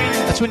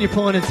 That's when you're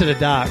pulling into the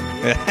dock.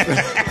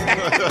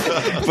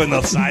 Putting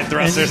those side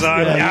thrusters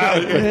on.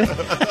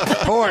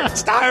 Port,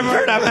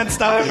 starboard, I meant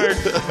starboard.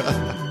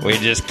 We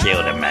just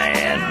killed a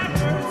man.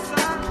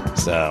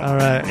 So, all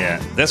right. Yeah,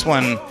 this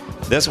one,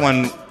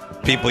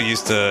 people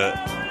used to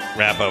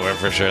rap over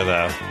for sure,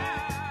 though.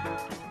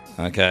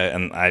 Okay,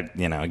 and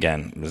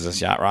again, is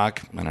this Yacht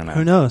Rock? I don't know.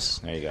 Who knows?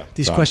 There you go.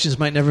 These questions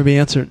might never be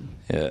answered.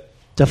 Yeah.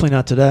 Definitely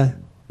not today.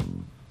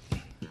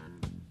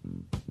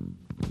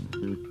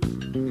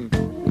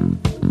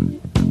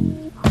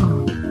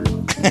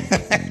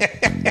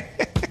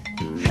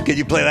 Could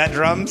you play that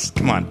drums?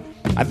 Come on.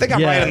 I think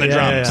I'm right on the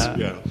drums.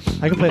 Yeah.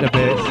 I can play the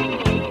bass.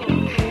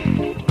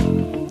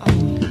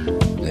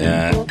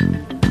 Yeah.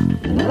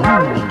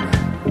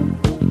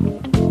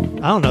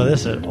 I don't know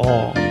this at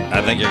all.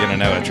 I think you're going to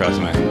know it, trust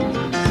me.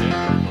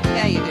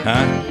 Yeah, you do.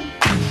 Huh?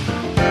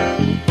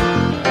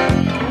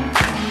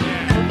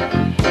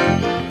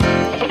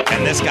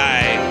 And this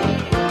guy,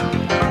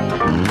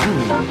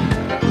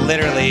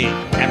 literally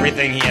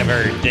everything he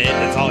ever did,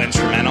 it's all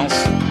instrumentals,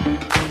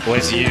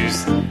 was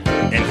used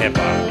in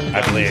hip-hop,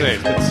 I believe.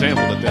 It's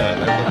sampled to death.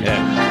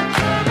 Yeah.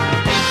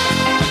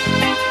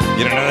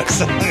 You don't know that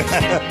song?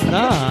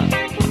 Nah.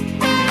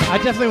 I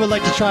definitely would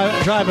like to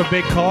drive a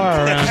big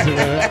car around to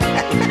it.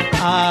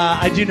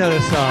 I do know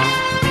this song.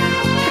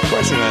 Of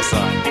course you know that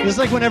song. It's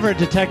like whenever a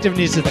detective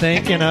needs to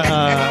think in a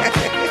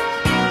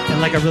in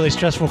like a really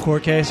stressful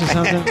court case or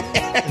something.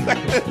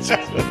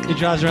 He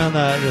drives around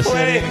the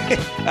city.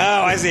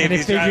 Oh, I see. And he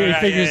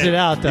figures it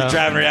out, though. He's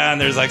driving around.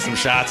 There's like some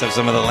shots of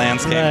some of the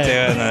landscape too,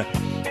 and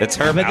it's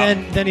Herb. But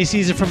then he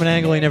sees it from an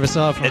angle he never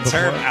saw it from. It's before.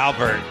 Herb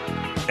Alpert,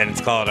 and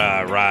it's called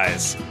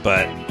Rise.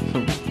 But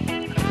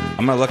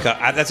I'm gonna look up.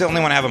 That's the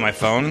only one I have on my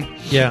phone.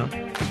 Yeah.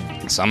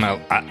 So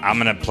I'm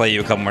gonna play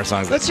you a couple more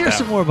songs. Let's hear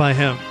some more by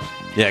him.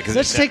 Yeah, because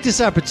let's take this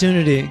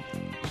opportunity,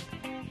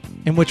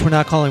 in which we're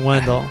not calling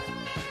Wendell,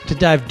 to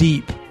dive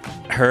deep.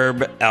 Herb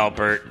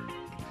Alpert.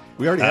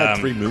 We already had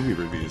 3 movie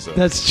reviews. Though.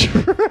 That's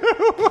true.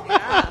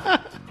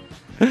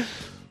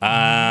 Now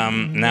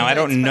I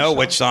don't know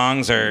which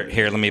songs are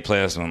here. Let me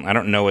play this one. I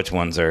don't know which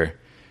ones are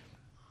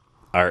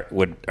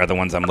the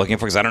ones I'm looking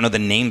for because I don't know the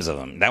names of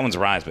them. That one's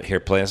Rise, but here,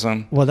 play this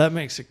one. Well, that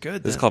makes it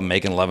good. This is called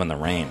Making Love in the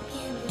Rain.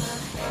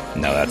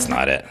 No, that's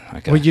not it.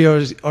 Okay. Well, you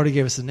already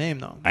gave us the name,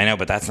 though. I know,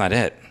 but that's not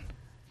it.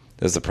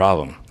 This is the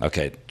problem.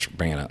 Okay,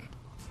 bring it up.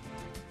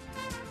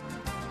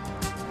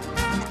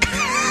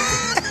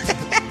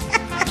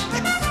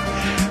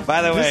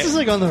 By the way, this is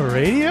like on the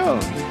radio.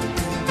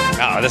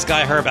 Oh, this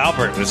guy Herb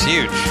Alpert was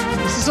huge.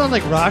 This is on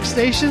like rock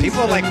stations.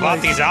 People like bought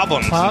these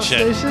albums and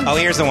shit. Stations? Oh,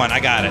 here's the one. I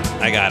got it. All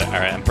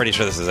right, I'm pretty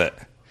sure this is it.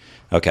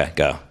 Okay,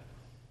 go.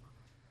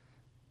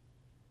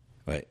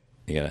 Wait,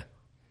 you gotta.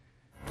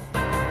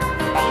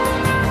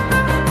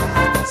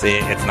 See,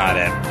 it's not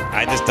it.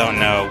 I just don't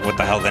know what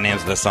the hell the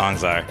names of the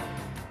songs are.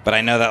 But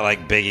I know that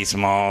like Biggie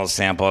Smalls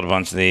sampled a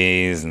bunch of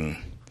these, and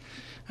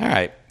all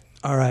right,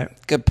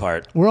 good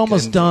part. We're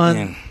almost done.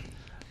 Yeah.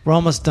 We're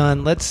almost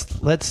done. Let's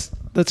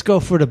go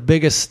for the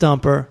biggest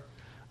stumper.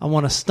 I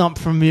want to stump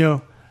from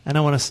you, and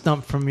I want to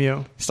stump from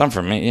you. Stump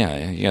from me?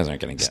 Yeah, you guys aren't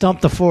going to get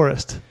Stump the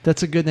Forest.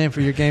 That's a good name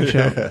for your game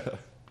show.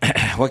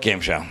 What game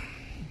show?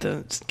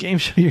 The game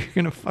show you're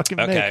going to fucking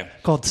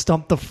make called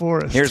Stump the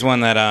Forest. Here's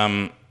one that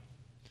I'll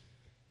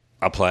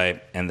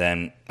play, and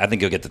then I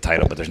think you'll get the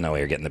title, but there's no way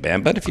you're getting the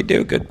band. But if you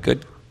do,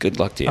 good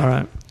luck to you. All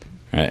right.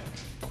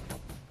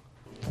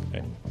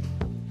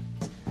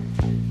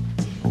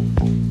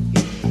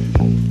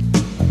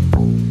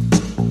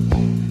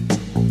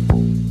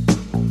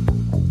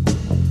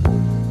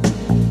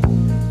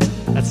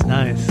 That's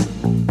nice.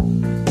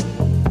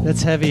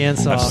 That's heavy and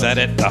soft. I've said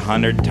it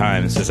 100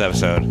 times this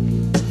episode.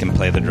 Can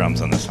play the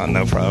drums on this one,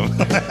 no problem.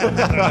 Have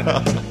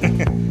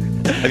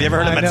you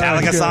ever heard a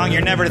Metallica song?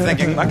 You're never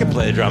thinking, I can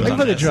play the drums on that. I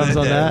can play the drums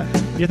on that.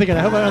 You're thinking,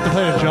 I hope I don't have to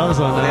play the drums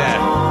on that.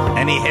 Yeah.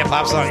 Any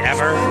hip-hop song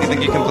ever you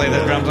think you can play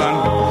the drums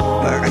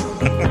on?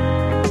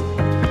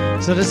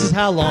 So this is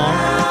How Long?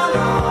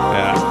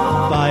 Yeah.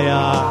 By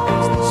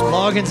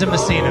Loggins and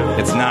Messina.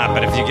 It's not,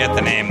 but if you get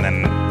the name,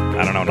 then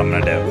I don't know what I'm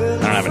going to do.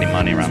 I don't have any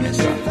money around me,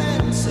 so.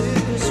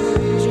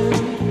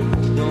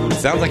 It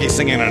sounds like he's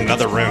singing in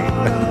another room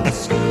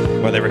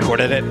where they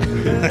recorded it.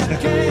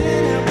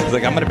 He's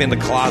like, I'm going to be in the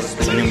closet.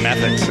 It's a new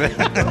method.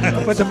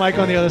 Put the mic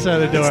on the other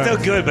side of the door. It's still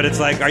good, but it's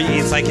like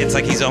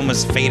he's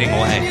almost fading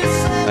away.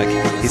 Like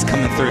he's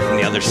coming through from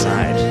the other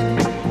side.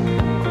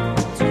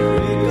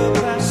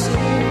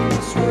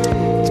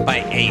 It's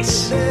by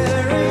Ace.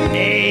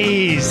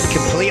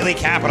 Completely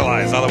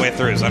capitalized all the way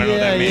through, so I don't know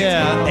what that means.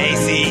 Yeah.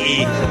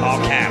 ACE, all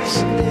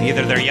caps.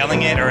 Either they're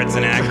yelling it or it's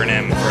an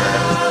acronym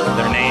for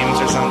their names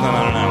or something.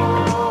 I don't know.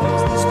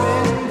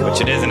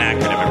 Which it is an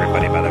acronym,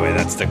 everybody, by the way.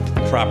 That's the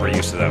proper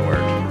use of that word.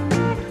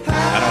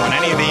 I don't want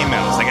any of the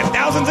emails. I get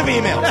thousands of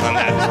emails on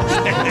that.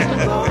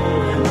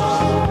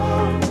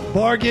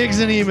 Bar gigs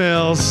and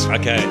emails.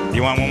 Okay.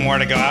 You want one more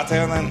to go out to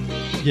then?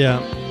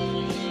 Yeah.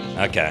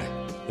 Okay.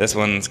 This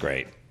one's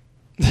great.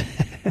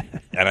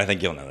 And I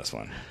think you'll know this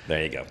one.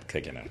 There you go.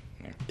 Kicking it.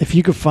 If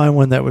you could find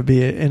one that would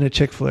be in a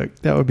chick flick,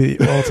 that would be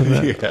the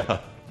ultimate. Yeah.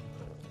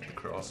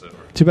 Crossover.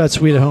 Too bad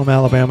Sweet Home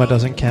Alabama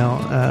doesn't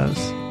count as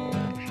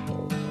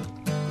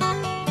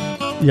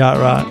Yacht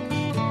Rock.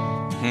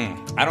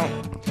 I don't.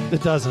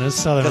 It doesn't. It's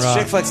Southern rock. Because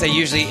chick flicks,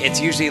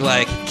 it's usually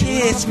like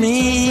kiss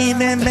me,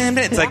 bam, bam,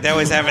 bam. It's like they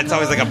always have. It's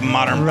always like a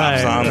modern pop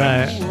song.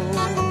 Right.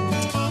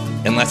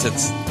 Unless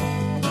it's.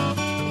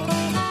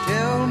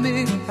 Tell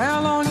me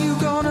how long you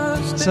gonna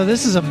stay. So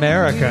this is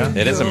America.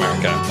 It is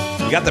America.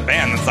 You got the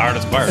band. That's the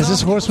hardest part. Is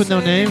this Horse with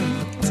No Name?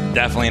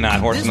 Definitely not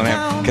Horse with No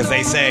Name, because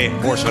they say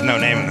Horse with No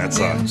Name in that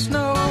song.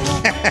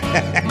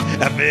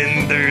 I've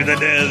been through the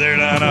desert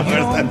on a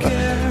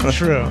horse.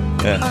 True.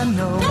 Yeah.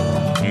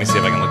 Let me see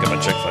if I can look up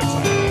a chick flick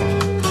song.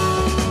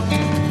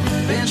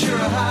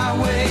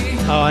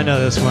 Oh, I know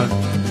this one.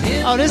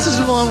 Oh, this is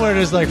the one where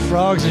there's like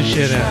frogs and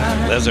shit in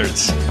it.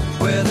 Lizards.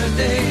 Where the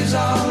days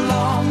are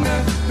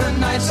longer, the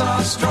nights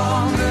are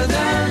stronger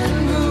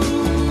than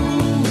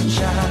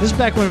moonshine. This is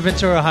back when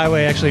Ventura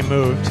Highway actually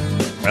moved.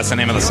 That's the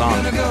name of the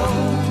song.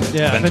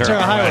 Yeah,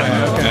 Ventura Highway.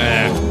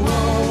 Okay.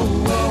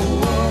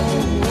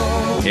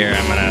 Here,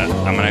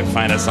 I'm gonna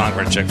find a song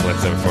for chick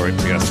flicks before we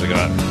go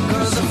out.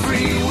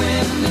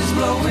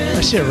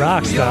 That shit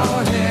rocks, though.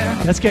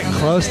 That's getting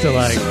close to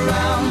like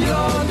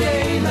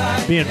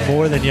being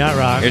more than Yacht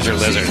Rock. Here's your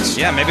Lizards.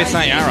 Yeah, maybe it's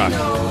not Yacht Rock.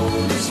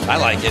 I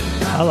like it.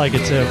 I like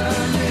it too.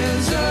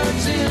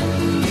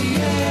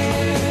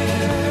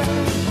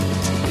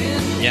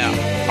 Yeah.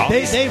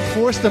 They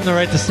forced them to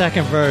write the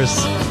second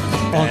verse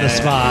on the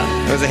spot.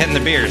 It was a hitting the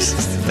beers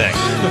thing.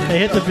 They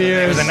hit the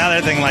beers. It was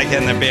another thing like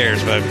hitting the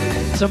beers, but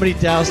somebody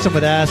doused them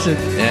with acid.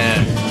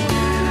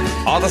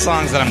 Yeah. All the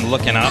songs that I'm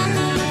looking up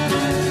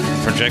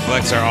for chick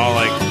flicks are all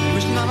like,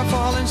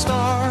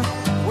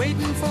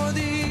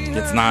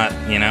 it's not,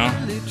 you know?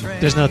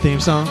 There's no theme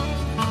song?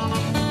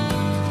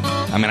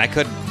 I mean, I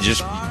could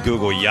just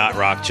Google Yacht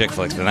Rock chick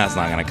flicks, but that's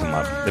not going to come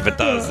up. If it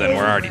does, then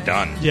we're already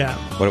done. Yeah.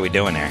 What are we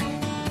doing here?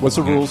 What's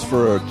the rules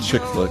for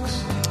chick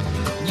flicks?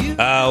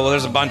 Well,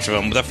 there's a bunch of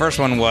them. The first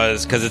one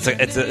was, because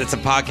it's a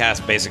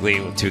podcast, basically,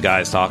 with two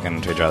guys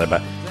talking to each other.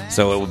 But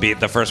so it would be,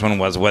 the first one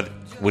was, what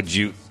would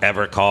you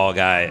ever call a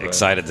guy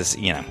excited to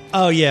see, you know?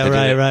 Oh, yeah,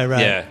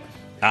 right.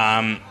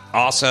 Yeah.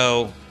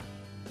 Also,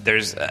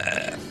 there's...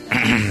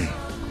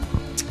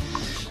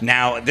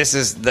 now, this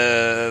is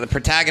the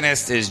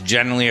protagonist is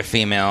generally a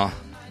female.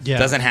 Yeah.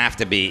 Doesn't have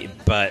to be,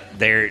 but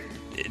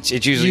it's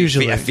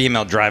usually a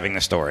female driving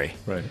the story.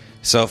 Right.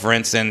 So, for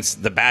instance,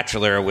 The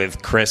Bachelor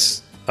with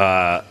Chris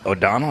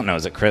O'Donnell. No,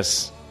 is it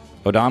Chris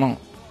O'Donnell?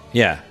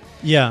 Yeah.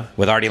 Yeah.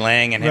 With Artie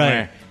Lang and him.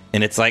 Right.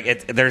 And it's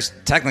like, there's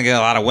technically a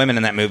lot of women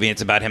in that movie.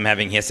 It's about him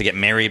he has to get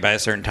married by a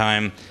certain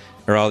time,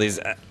 or all these.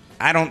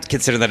 I don't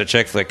consider that a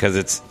chick flick because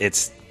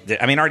it's.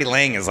 I mean, Artie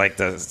Lang is like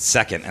the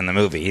second in the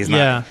movie. He's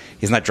not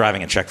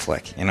driving a chick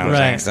flick. You know what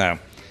I'm saying? So,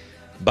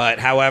 but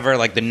however,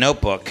 like The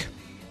Notebook,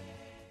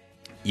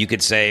 you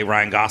could say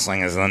Ryan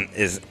Gosling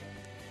is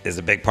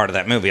a big part of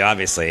that movie,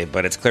 obviously,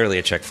 but it's clearly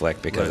a chick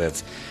flick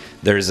because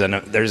there's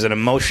an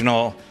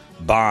emotional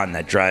bond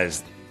that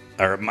drives,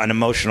 or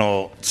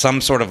some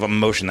sort of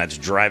emotion that's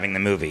driving the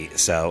movie.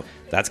 So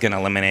that's going to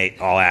eliminate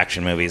all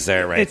action movies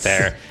there.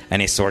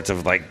 Any sorts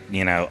of like,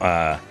 you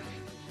know,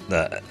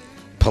 the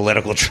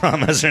political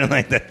traumas or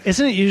like that.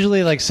 Isn't it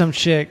usually like some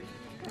chick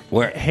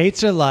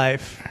hates her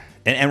life?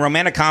 And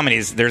romantic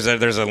comedies, there's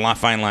a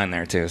fine line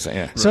there too. So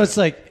yeah. So it's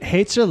like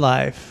hates her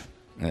life,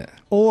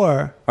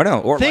 or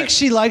thinks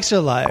she likes her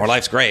life, or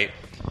life's great.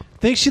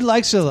 Thinks she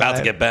likes her life. About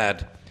to get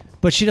bad,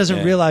 but she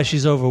doesn't realize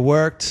she's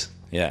overworked.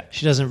 Yeah.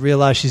 She doesn't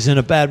realize she's in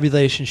a bad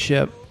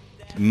relationship.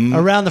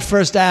 Around the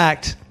first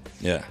act,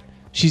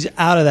 she's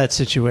out of that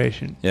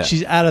situation. Yeah.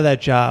 She's out of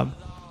that job.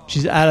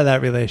 She's out of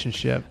that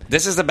relationship.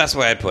 This is the best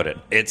way I put it.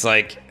 It's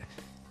like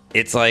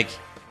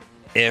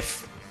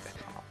if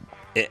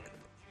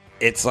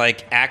it's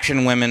like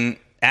action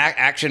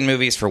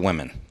movies for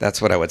women.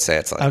 That's what I would say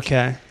it's like.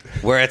 Okay.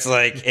 Where it's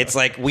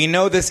like we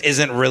know this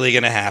isn't really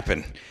going to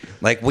happen.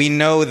 Like we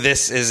know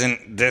this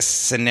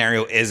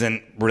scenario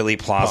isn't really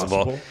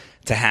plausible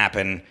to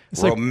happen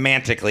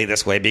romantically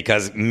this way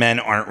because men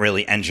aren't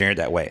really engineered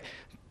that way.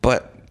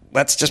 But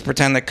let's just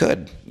pretend that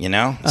could, you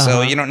know? Uh-huh.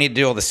 So you don't need to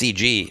do all the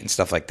CG and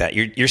stuff like that.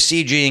 You're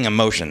CGing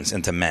emotions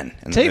into men.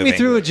 Take me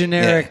through a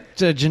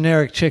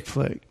generic chick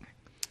flick.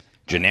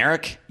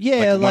 Generic?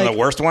 Yeah, like one of the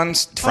worst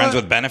ones? Friends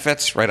with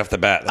Benefits, right off the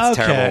bat. That's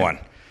a terrible one.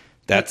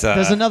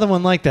 There's another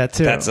one like that,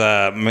 too. That's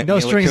No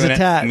Strings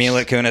Attached.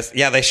 Mila Kunis.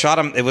 Yeah, they shot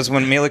him. It was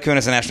when Mila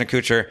Kunis and Ashton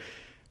Kutcher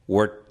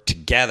were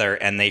together,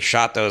 and they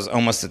shot those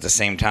almost at the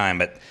same time.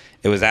 But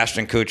it was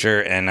Ashton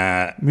Kutcher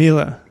and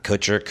Mila.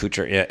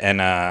 Kutcher, yeah, and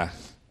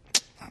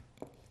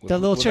that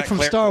little chick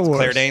from Star Wars.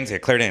 Claire Danes,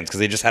 because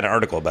they just had an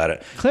article about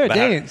it. Claire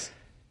Danes?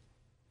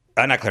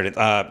 Not Claire Danes.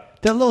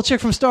 That little chick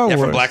from Star Wars.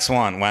 Yeah, from Black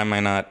Swan. Why am I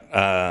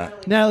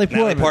not? Natalie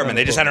Portman.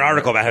 They just had an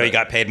article about how he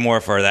got paid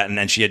more for that, and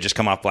then she had just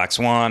come off Black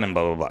Swan and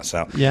blah, blah, blah.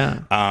 So, yeah.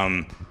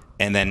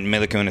 And then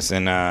Mila Kunis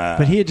and...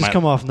 but he had just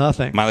come off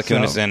nothing. Mila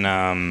Kunis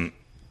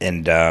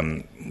and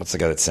what's the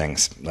guy that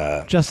sings?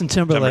 Justin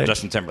Timberlake.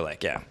 Justin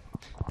Timberlake, yeah.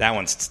 That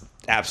one's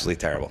absolutely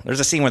terrible. There's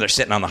a scene where they're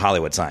sitting on the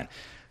Hollywood sign.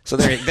 So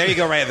there you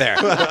go right there.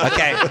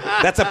 Okay,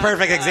 that's a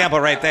perfect example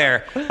right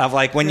there of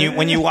like when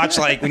you watch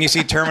like when you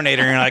see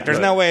Terminator and you're like, there's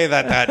no way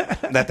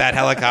that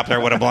helicopter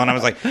would have blown. I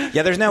was like,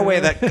 yeah, there's no way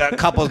that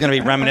couple is going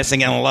to be reminiscing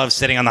in love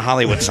sitting on the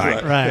Hollywood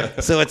sign.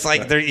 Right. So it's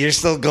like you're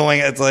still going.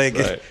 It's like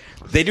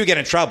they do get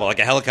in trouble. Like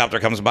a helicopter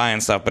comes by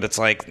and stuff, but it's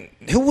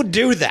like who would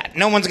do that?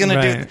 No one's going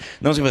to do.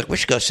 No one's going to be like, we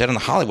should go sit on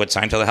the Hollywood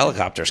sign until the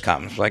helicopters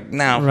come. It's like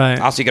no. Right.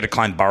 Also, you got to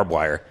climb barbed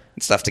wire.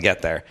 and stuff to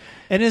get there.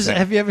 And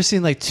have you ever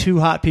seen like two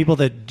hot people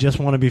that just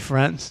want to be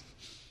friends?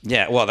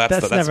 Yeah, well, that's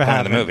the point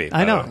of the movie.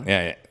 I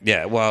know.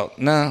 Yeah. Well,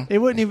 no, it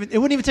wouldn't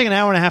even take an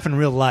hour and a half in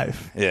real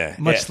life. Yeah,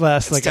 much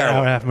less like terrible. An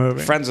hour and a half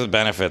movie. Friends with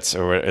Benefits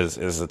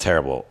is a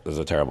terrible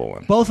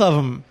one. Both of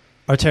them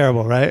are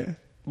terrible, right?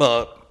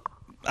 Well,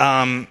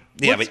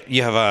 but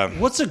you have a.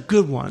 What's a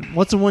good one?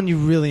 What's the one you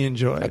really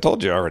enjoy? I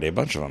told you already, a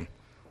bunch of them.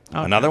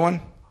 Okay. Another one?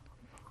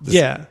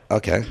 Yeah.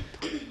 Okay.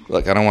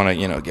 Look, I don't want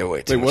to, give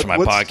away too much of my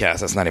podcast.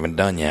 That's not even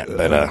done yet.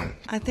 But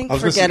I think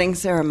Forgetting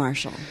Sarah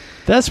Marshall.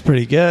 That's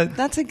pretty good.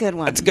 That's a good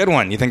one. That's a good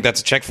one. You think that's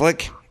a chick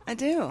flick? I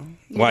do.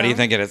 Why do you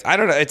think it is? I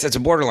don't know. It's a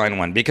borderline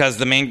one because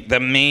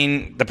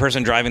the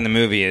person driving the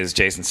movie is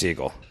Jason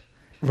Segel.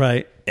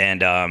 Right.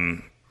 And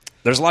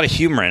there's a lot of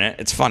humor in it.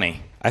 It's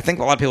funny. I think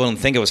a lot of people didn't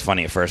think it was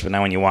funny at first, but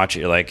now when you watch it,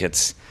 you're like,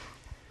 there's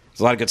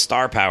a lot of good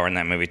star power in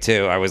that movie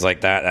too. I was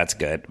like, that's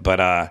good.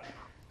 But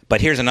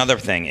here's another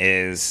thing: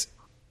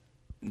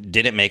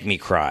 did it make me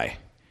cry?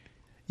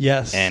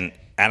 Yes. And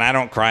I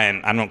don't cry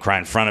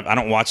in front of. I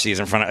don't watch these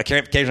in front of.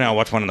 Occasionally, I'll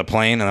watch one on the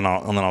plane, and then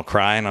I'll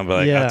cry, and I'll be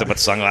like, I have to put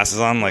sunglasses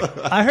on. Like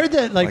I heard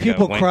that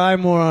people cry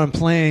more on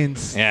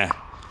planes. Yeah.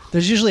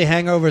 There's usually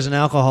hangovers and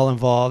alcohol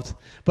involved,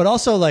 but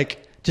also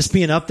like just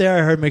being up there,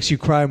 I heard makes you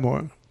cry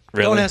more.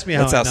 Really? Don't ask me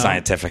how. That's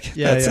scientific.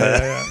 Yeah,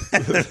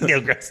 That's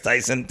Neil deGrasse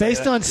Tyson.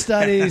 Based on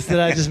studies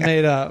that I just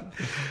made up.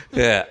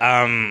 Yeah.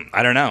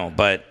 I don't know,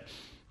 but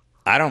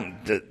I don't.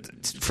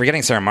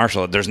 Forgetting Sarah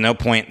Marshall, there's no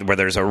point where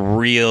there's a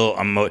real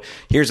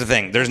Here's the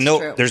thing: there's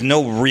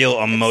no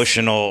real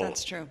emotional.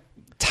 That's true.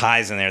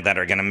 Ties in there that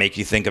are going to make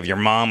you think of your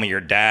mom or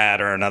your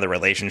dad or another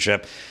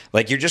relationship.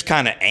 Like you're just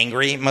kind of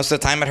angry most of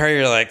the time at her.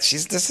 You're like,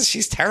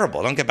 she's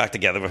terrible. Don't get back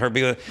together with her.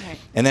 Right.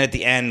 And then at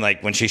the end,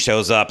 like when she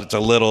shows up, it's a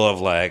little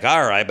of like,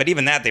 all right. But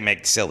even that they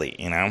make silly,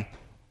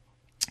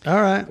 All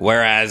right.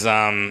 Whereas,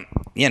 like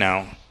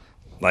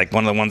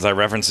one of the ones I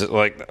referenced,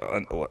 like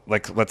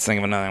let's think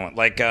of another one,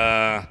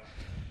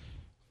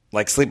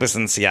 like Sleepless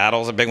in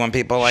Seattle is a big one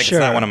people like. Sure.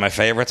 It's not one of my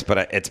favorites,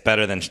 but it's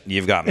better than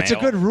You've Got Mail. It's a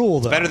good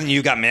rule, though. It's better than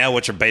You've Got Mail,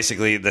 which are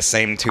basically the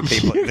same two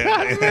people.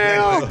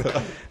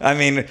 I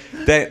mean,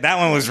 that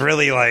one was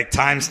really like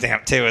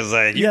time-stamped, too. It was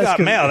like, You've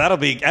Got Mail, that'll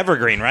be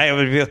evergreen, right? It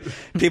would be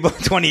people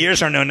 20 years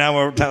from now,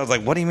 I was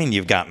like, what do you mean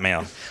You've Got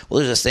Mail? Well,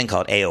 there's this thing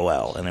called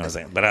AOL. And it was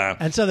like,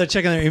 and so they're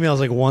checking their emails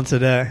like once a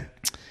day.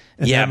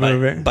 Yeah,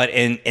 but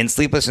in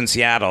Sleepless in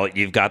Seattle,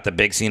 you've got the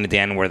big scene at the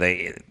end where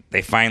they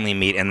finally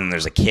meet, and then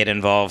there's a kid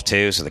involved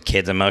too, so the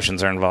kid's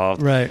emotions are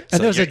involved. Right, so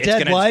and there's a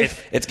dead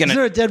wife. Is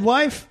there a dead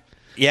wife?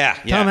 Yeah.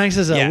 Tom Hanks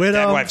is a widow.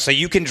 Dead wife. So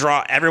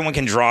everyone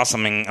can draw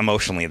something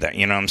emotionally there.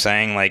 You know what I'm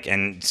saying? Like,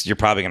 and you're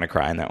probably going to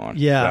cry in that one.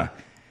 Yeah.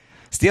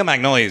 Steel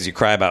Magnolias, you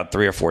cry about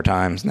 3 or 4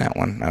 times in that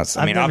one. I've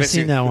never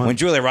seen that one. When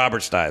Julia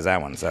Roberts dies,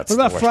 that one's What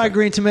about Fried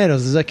Green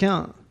Tomatoes? Does that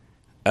count?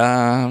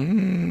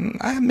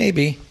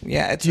 Maybe.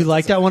 Yeah. Do you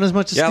like that one as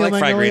much as Steel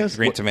Magnolias? I like Fried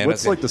Green Tomatoes.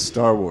 What's like the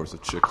Star Wars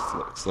of chick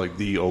flicks? Like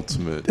the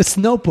ultimate. It's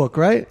Notebook,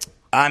 right?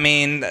 I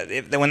mean,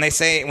 when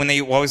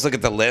they always look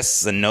at the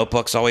lists, the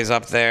Notebook's always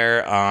up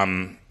there.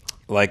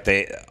 Like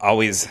they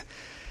always,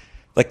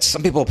 like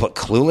some people put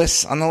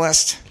Clueless on the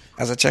list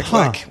as a chick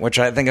flick, which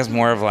I think is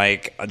more of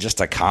like just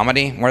a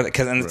comedy.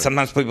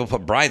 Sometimes people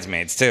put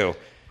Bridesmaids too.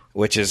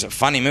 Which is a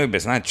funny movie, but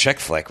it's not a chick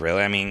flick,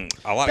 really. I mean,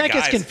 a lot of guys... That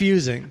gets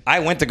confusing. I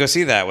went to go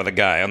see that with a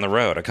guy on the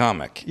road, a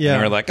comic. Yeah.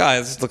 And we were like,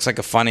 this looks like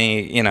a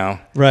funny, Right.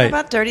 What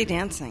about Dirty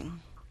Dancing?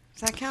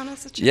 Does that count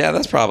as a chick flick? Yeah,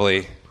 that's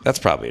probably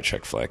a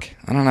chick flick.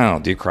 I don't know.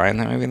 Do you cry in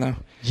that movie, though?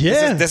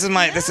 Yeah. This is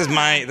my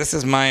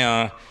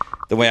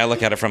the way I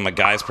look at it from a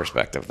guy's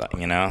perspective,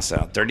 though,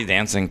 So Dirty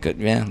Dancing could...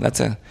 Yeah, that's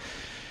a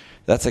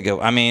good...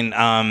 I mean...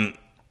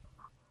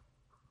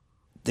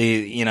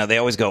 they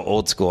always go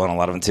old school on a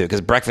lot of them too,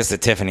 because Breakfast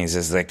at Tiffany's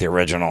is like the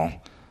original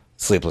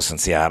Sleepless in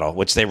Seattle,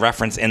 which they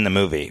reference in the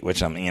movie,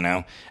 which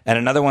and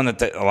another one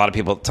that a lot of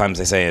people times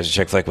they say is a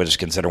chick flick, which is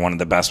considered one of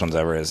the best ones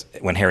ever, is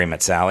When Harry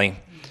Met Sally.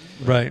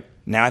 Right.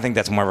 Now I think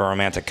that's more of a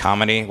romantic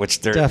comedy. What's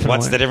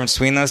the difference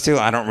between those two?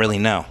 I don't really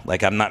know.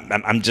 Like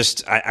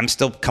I'm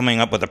still coming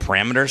up with the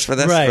parameters for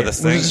this. Right. For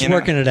this thing, we're just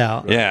working it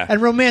out. Yeah. And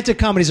romantic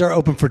comedies are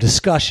open for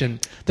discussion.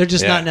 They're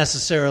just not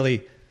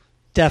necessarily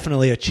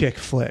definitely a chick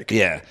flick.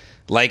 Yeah.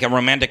 Like a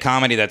romantic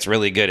comedy that's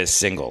really good is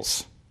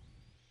Singles.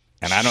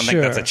 And I don't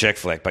think that's a chick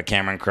flick, but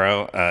Cameron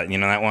Crowe, you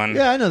know that one?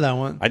 Yeah, I know that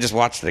one. I just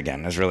watched it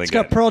again. It was really good. It's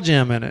got Pearl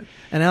Jam in it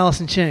and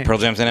Alice in Chains. Pearl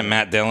Jam's in it,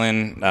 Matt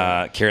Dillon,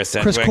 Kira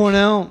Sedgwick. Chris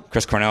Cornell.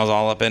 Chris Cornell's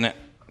all up in it.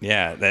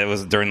 Yeah, that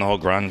was during the whole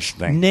grunge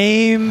thing.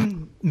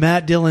 Name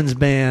Matt Dillon's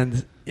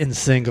band in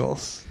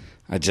Singles.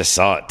 I just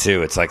saw it,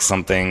 too. It's like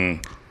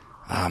something...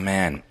 Oh,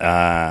 man.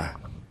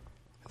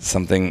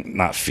 Something,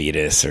 not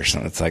Fetus or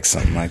something. It's like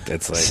something like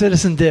it's like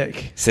Citizen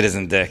Dick.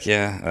 Citizen Dick,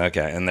 yeah.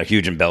 Okay, and they're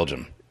huge in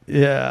Belgium.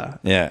 Yeah.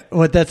 Yeah.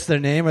 What? That's their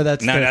name, or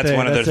that's no? Their that's thing?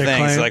 One of that's their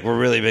things. claim? Like we're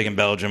really big in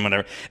Belgium,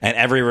 whatever. And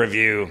every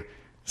review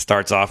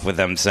starts off with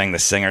them saying the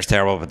singer's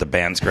terrible, but the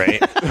band's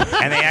great.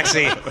 and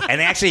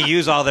they actually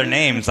use all their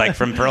names like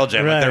from Pearl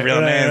Jam with their real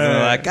names, and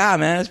they're like,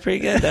 man, it's pretty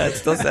good.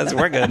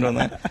 We're good.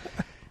 And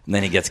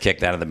then he gets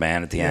kicked out of the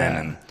band at the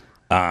end,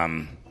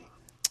 and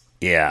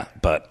Yeah,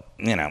 but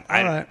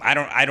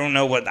I don't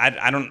know what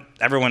I don't.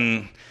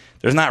 Everyone,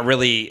 there's not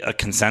really a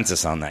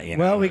consensus on that.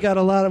 Well, we got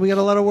a lot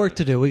of work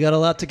to do. We got a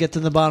lot to get to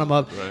the bottom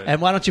of. Right.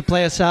 And why don't you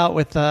play us out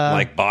with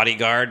like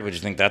Bodyguard? Would you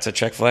think that's a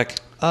chick flick?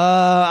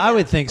 I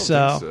would think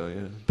so.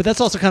 Yeah. But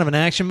that's also kind of an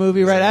action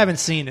movie, right? I haven't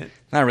seen it.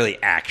 Not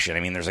really action. I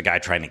mean, there's a guy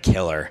trying to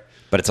kill her,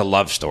 but it's a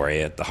love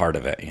story at the heart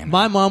of it.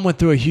 My mom went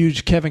through a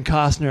huge Kevin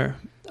Costner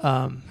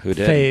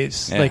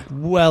phase, like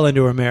well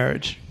into her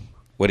marriage.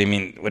 What do you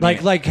mean?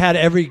 Like had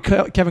every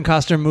Kevin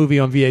Costner movie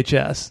on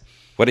VHS.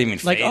 What do you mean?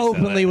 Like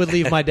openly would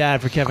leave my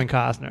dad for Kevin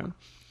Costner.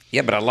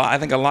 Yeah, but I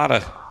think a lot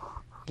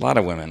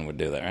of women would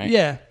do that, right?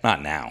 Yeah.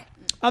 Not now.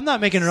 I'm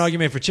not making an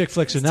argument for chick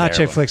flicks or not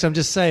chick flicks. I'm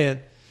just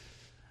saying,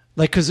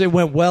 like, because it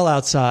went well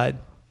outside.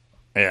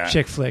 Yeah.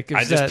 Chick flick.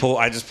 I just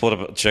pulled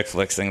up a chick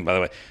flicks thing, by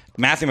the way.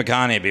 Matthew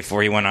McConaughey,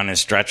 before he went on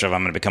his stretch of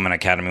I'm going to become an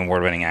Academy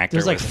Award-winning actor.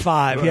 There's like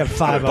 5. You have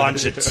 5 a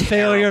bunch of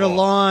Failure to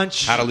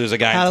Launch. How to Lose a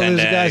Guy in 10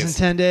 Days. Guys in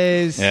 10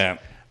 Days. Yeah.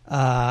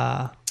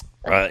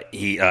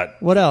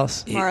 What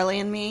else? Marley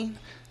and Me.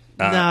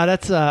 No,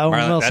 that's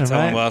Owen Wilson, that's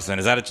right? Owen Wilson.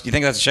 Is that? You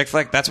think that's a chick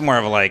flick? That's more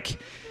of a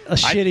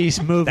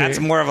shitty movie. That's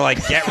more of a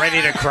get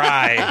ready to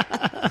cry.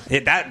 You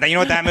know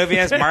what that movie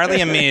is?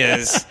 Marley and Me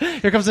is.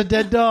 Here comes a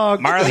dead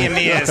dog. Marley and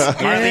Me is.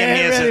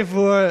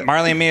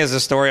 Marley and Me is a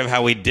story of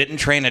how we didn't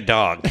train a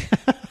dog.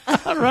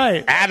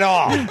 Right. At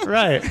all.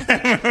 Right.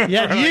 You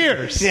had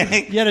years. You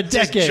had a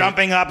decade. Just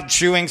jumping up,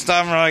 chewing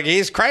stuff. And we're like,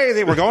 he's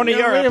crazy. We're going to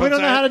Europe. We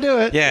don't know how to do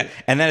it. Yeah.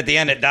 And then at the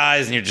end it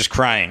dies and you're just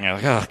crying. You're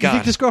like, oh, God. You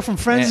think this girl from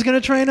Friends is going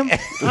to train him?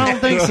 I don't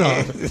think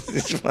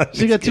so.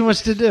 She got too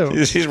much to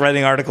do. She's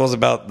writing articles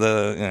about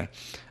the...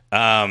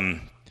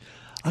 I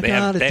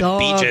got a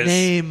dog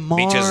named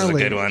Marley. Beaches is a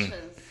good one.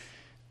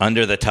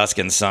 Under the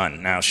Tuscan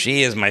Sun. Now,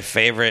 she is my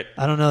favorite...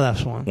 I don't know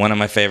that one. One of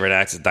my favorite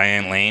acts is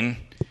Diane Lane.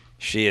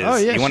 She is... Oh,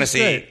 yeah, you want to see...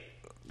 Great.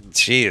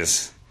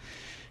 She's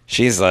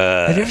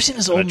have you ever seen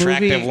this old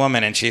attractive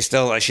woman, and she's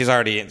still she's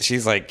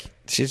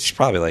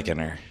probably like in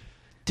her. I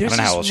don't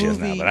know how old she is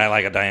now, but I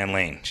like a Diane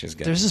Lane. She's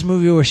good. There's this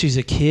movie where she's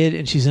a kid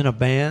and she's in a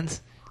band,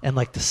 and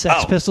like the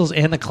Sex Pistols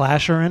and the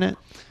Clash are in it.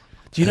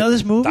 Do you know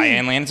this movie?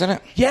 Diane Lane's in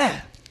it?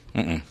 Yeah.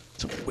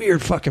 It's a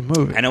weird fucking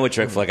movie. I know a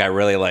chick flick I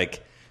really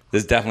like.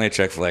 This is definitely a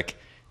chick flick,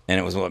 and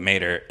it was what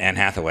made her Anne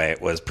Hathaway.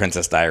 Was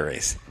Princess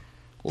Diaries.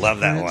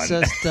 Love that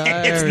Princess one.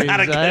 Diaries. It's not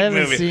a good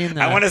movie. Seen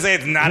that. I want to say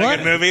it's not a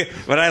good movie,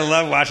 but I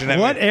love watching that.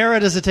 What era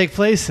does it take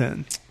place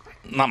in?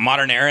 Not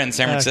modern era in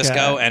San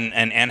Francisco, and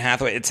Anne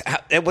Hathaway.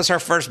 It was her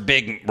first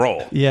big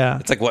role. Yeah,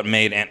 it's like what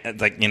made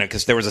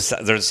because there was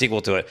a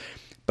sequel to it,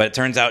 but it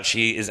turns out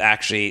she is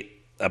actually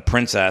a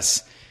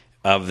princess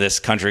of this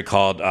country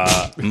called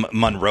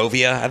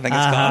Monrovia, I think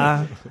it's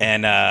called.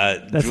 And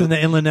that's in the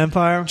Inland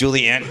Empire.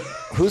 Julianne,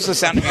 who's the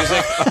Sound of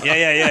Music?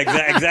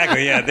 Yeah,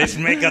 exactly. Yeah, they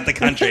should make up the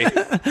country.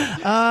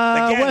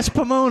 West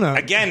Pomona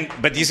again.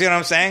 But do you see what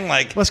I'm saying?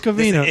 Like West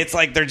Covina. It's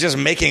like they're just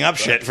making up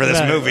shit for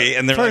this movie,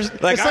 and they're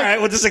like, all right,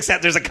 we'll just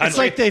accept there's a country. It's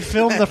like they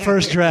filmed the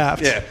first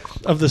draft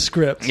of the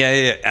script.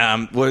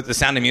 Yeah. The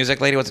Sound of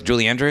Music lady, what's it,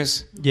 Julie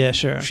Andrews? Yeah,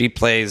 sure. She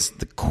plays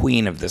the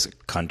queen of this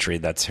country.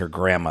 That's her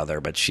grandmother,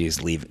 but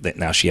she's leaving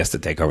now. She has to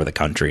take over the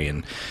country,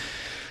 and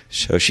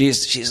so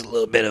she's a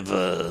little bit of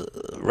a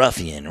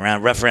ruffian,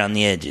 rough around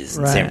the edges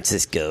in San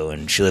Francisco,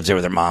 and she lives there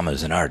with her mom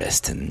who's an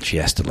artist, and she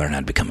has to learn how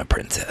to become a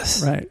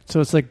princess. Right.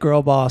 So it's like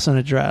girl boss in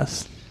a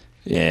dress.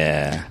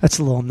 Yeah, that's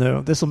a little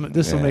new. This will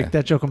make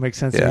that joke will make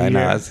sense. Yeah, I know.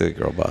 That's a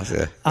girl boss.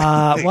 Yeah.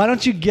 Why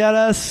don't you get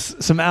us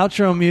some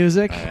outro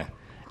music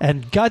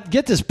and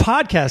get this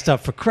podcast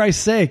up for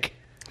Christ's sake?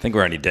 I think we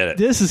already did it.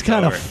 This is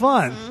kind of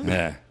fun.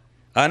 Yeah.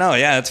 I know.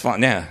 Yeah, it's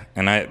fun. Yeah,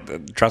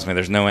 and trust me,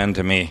 there's no end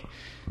to me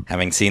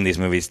having seen these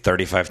movies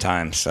 35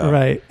 times. So.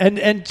 Right.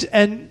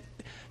 And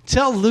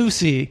tell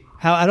Lucy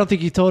how I don't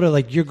think you told her,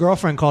 like, your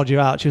girlfriend called you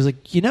out. She was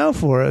like,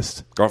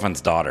 Forrest. Girlfriend's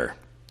daughter.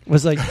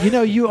 Was like,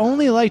 you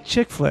only like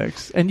chick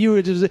flicks. And you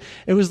were just,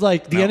 it was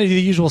like the end of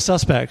The Usual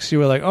Suspects. You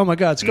were like, oh my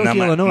God, Skokie,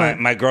 Illinois.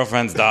 My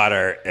girlfriend's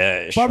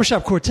daughter.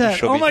 Barbershop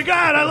Quartet. Oh my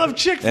God, I love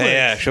chick flicks.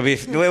 Yeah, she'll be,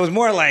 it was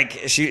more like,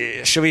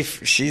 she'll be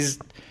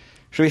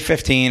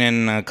 15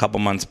 in a couple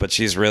months, but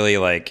she's really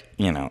like,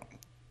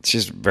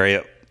 she's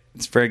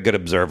it's a very good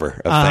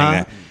observer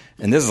of things.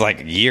 And this is like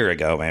a year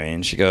ago, maybe.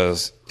 And she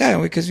goes, yeah,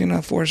 because,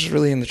 Forrest is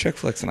really into chick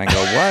flicks. And I go,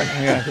 what?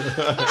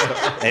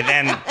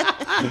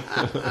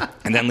 Yeah.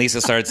 And then Lisa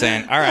started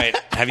saying, all right,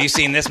 have you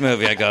seen this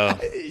movie? I go,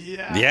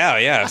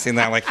 yeah, I've seen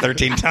that like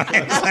 13 times.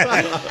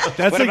 That's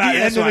what like about the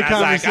end of the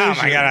conversation. I was like,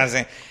 oh my God, I was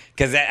saying.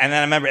 And then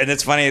I remember, and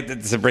it's funny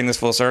to bring this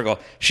full circle.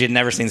 She had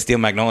never seen Steel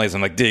Magnolias.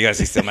 I'm like, dude, you gotta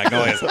see Steel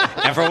Magnolias.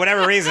 And for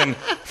whatever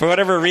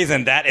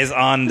reason, that is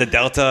on the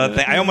Delta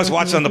thing. I almost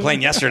watched it on the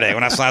plane yesterday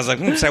when I was like,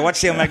 should I watch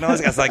Steel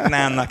Magnolias? I was like,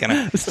 nah, I'm not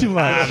gonna. It's too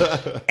much.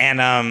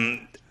 And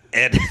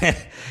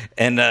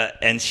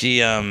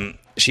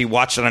she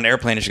watched it on an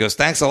airplane, and she goes,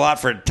 thanks a lot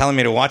for telling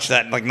me to watch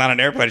that, like, not on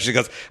an airplane. She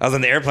goes, I was on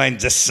the airplane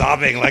just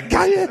sobbing, like,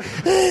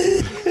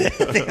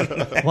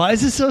 why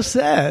is it so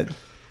sad?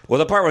 Well,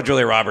 the part where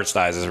Julia Roberts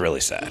dies is really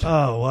sad.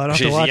 Oh, well, I don't have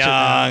She's to watch young, it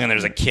now. and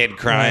there's a kid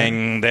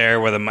crying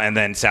there with him, and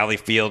then Sally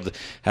Field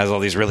has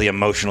all these really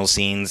emotional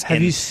scenes.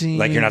 Have you seen...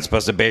 Like, you're not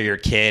supposed to bury your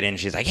kid, and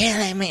she's like,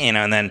 yeah, you know,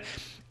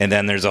 and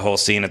then there's a whole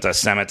scene at the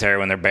cemetery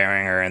when they're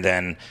burying her, and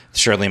then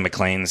Shirley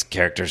MacLaine's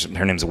character,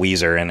 her name's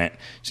Weezer in it.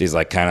 She's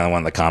like kind of one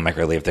of the comic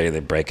relief. They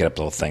break it up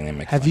the whole thing. They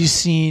make Have you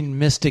seen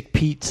Mystic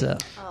Pizza?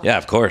 Yeah,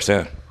 of course,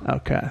 yeah.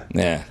 Okay.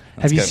 Yeah.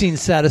 Have you seen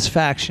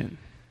Satisfaction?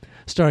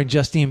 Starring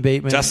Justine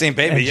Bateman. Justine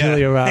Bateman, and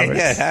Julia Roberts.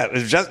 Yeah.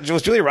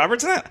 Was Julia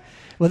Roberts in that?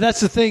 Well, that's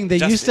the thing. They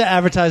used to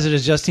advertise it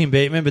as Justine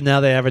Bateman, but now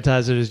they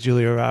advertise it as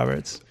Julia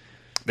Roberts.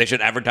 They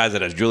should advertise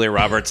it as Julia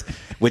Roberts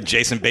with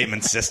Jason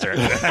Bateman's sister.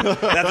 That's how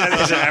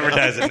they should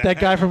advertise it. That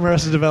guy from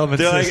Arrested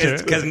Development's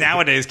sister. Because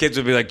nowadays kids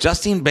would be like,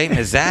 Justine Bateman,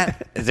 is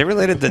it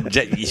related to...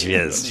 She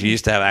is. She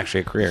used to have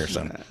actually a career.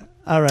 So.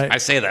 All right. I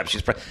say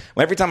that.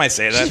 Every time I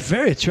say that... She's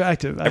very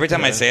attractive. Every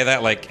time I say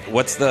that, like,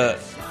 what's the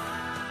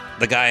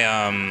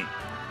guy...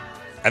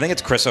 I think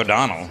it's Chris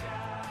O'Donnell.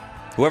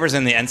 Whoever's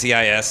in the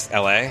NCIS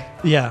LA.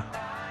 Yeah.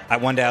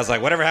 One day I was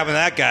like, whatever happened to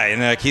that guy?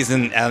 And like, he's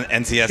in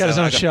NCIS. He's got his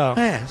own show.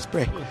 Yeah, it's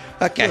great.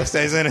 Okay, so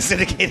he's in a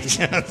syndicated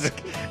show.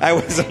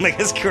 I'm like,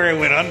 his career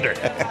went under.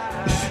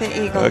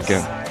 The Eagles. Okay.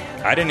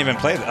 I didn't even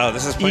play.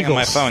 This is playing on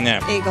my phone,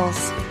 yeah.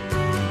 Eagles.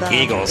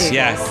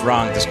 Yeah,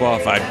 wrong.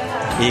 Disqualified.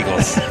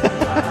 Eagles.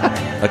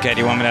 Okay, do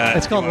you want me to...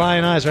 It's called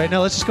Lion Eyes, right?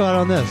 No, let's just go out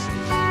on this.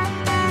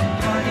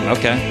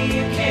 Okay.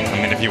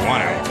 I mean, if you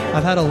want to.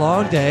 I've had a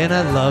long day, and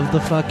I love the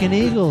fucking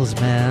Eagles,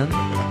 man.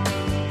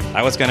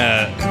 I was going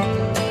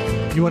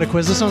to... You want to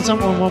quiz us on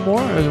something, on one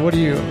more? Or what do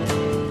you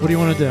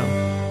want to do?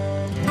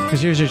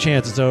 Because here's your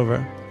chance. It's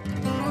over.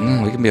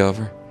 We can be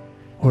over.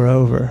 We're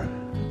over.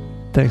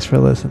 Thanks for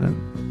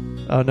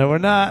listening. Oh, no, we're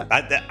not.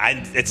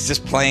 It's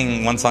just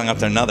playing one song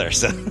after another.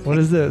 So. What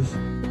is this?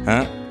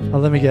 Huh? Oh,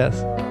 let me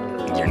guess.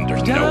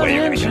 There's no way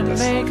you're going to get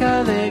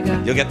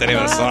this. You'll get the name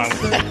of the song.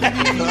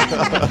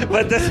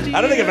 But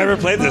I don't think I've ever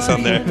played this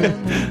on there.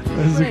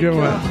 This is a good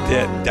one.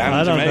 Yeah, Down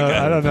in Jamaica.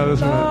 I don't know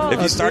this one.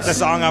 If you start the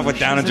song off with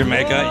Down in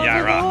Jamaica,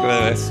 Yacht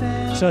Rock.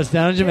 So it's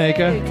Down in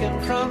Jamaica.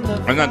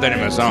 That's not the name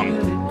of the song.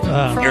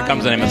 Here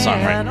comes the name of the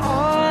song, right?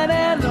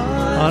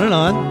 On and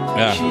on.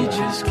 Yeah. She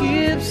just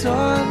keeps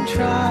on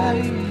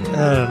trying.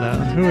 I don't know.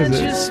 Who is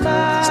it?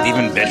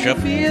 Stephen Bishop.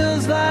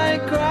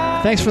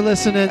 Thanks for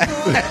listening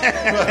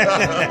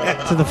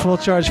to the Full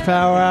Charge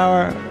Power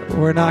Hour.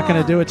 We're not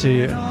going to do it to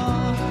you.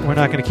 We're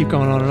not going to keep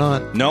going on and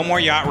on. No more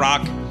Yacht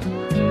Rock.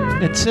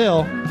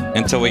 Until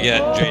we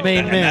get the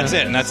main man. And that's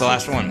it. And that's the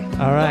last one.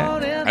 All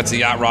right. That's the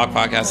Yacht Rock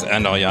podcast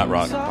and all Yacht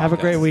Rock podcasts. Have a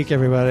great week,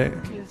 everybody.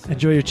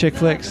 Enjoy your chick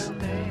flicks.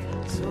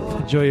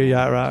 Enjoy your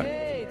Yacht Rock.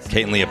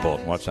 Kate and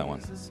Leopold. Watch that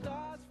one.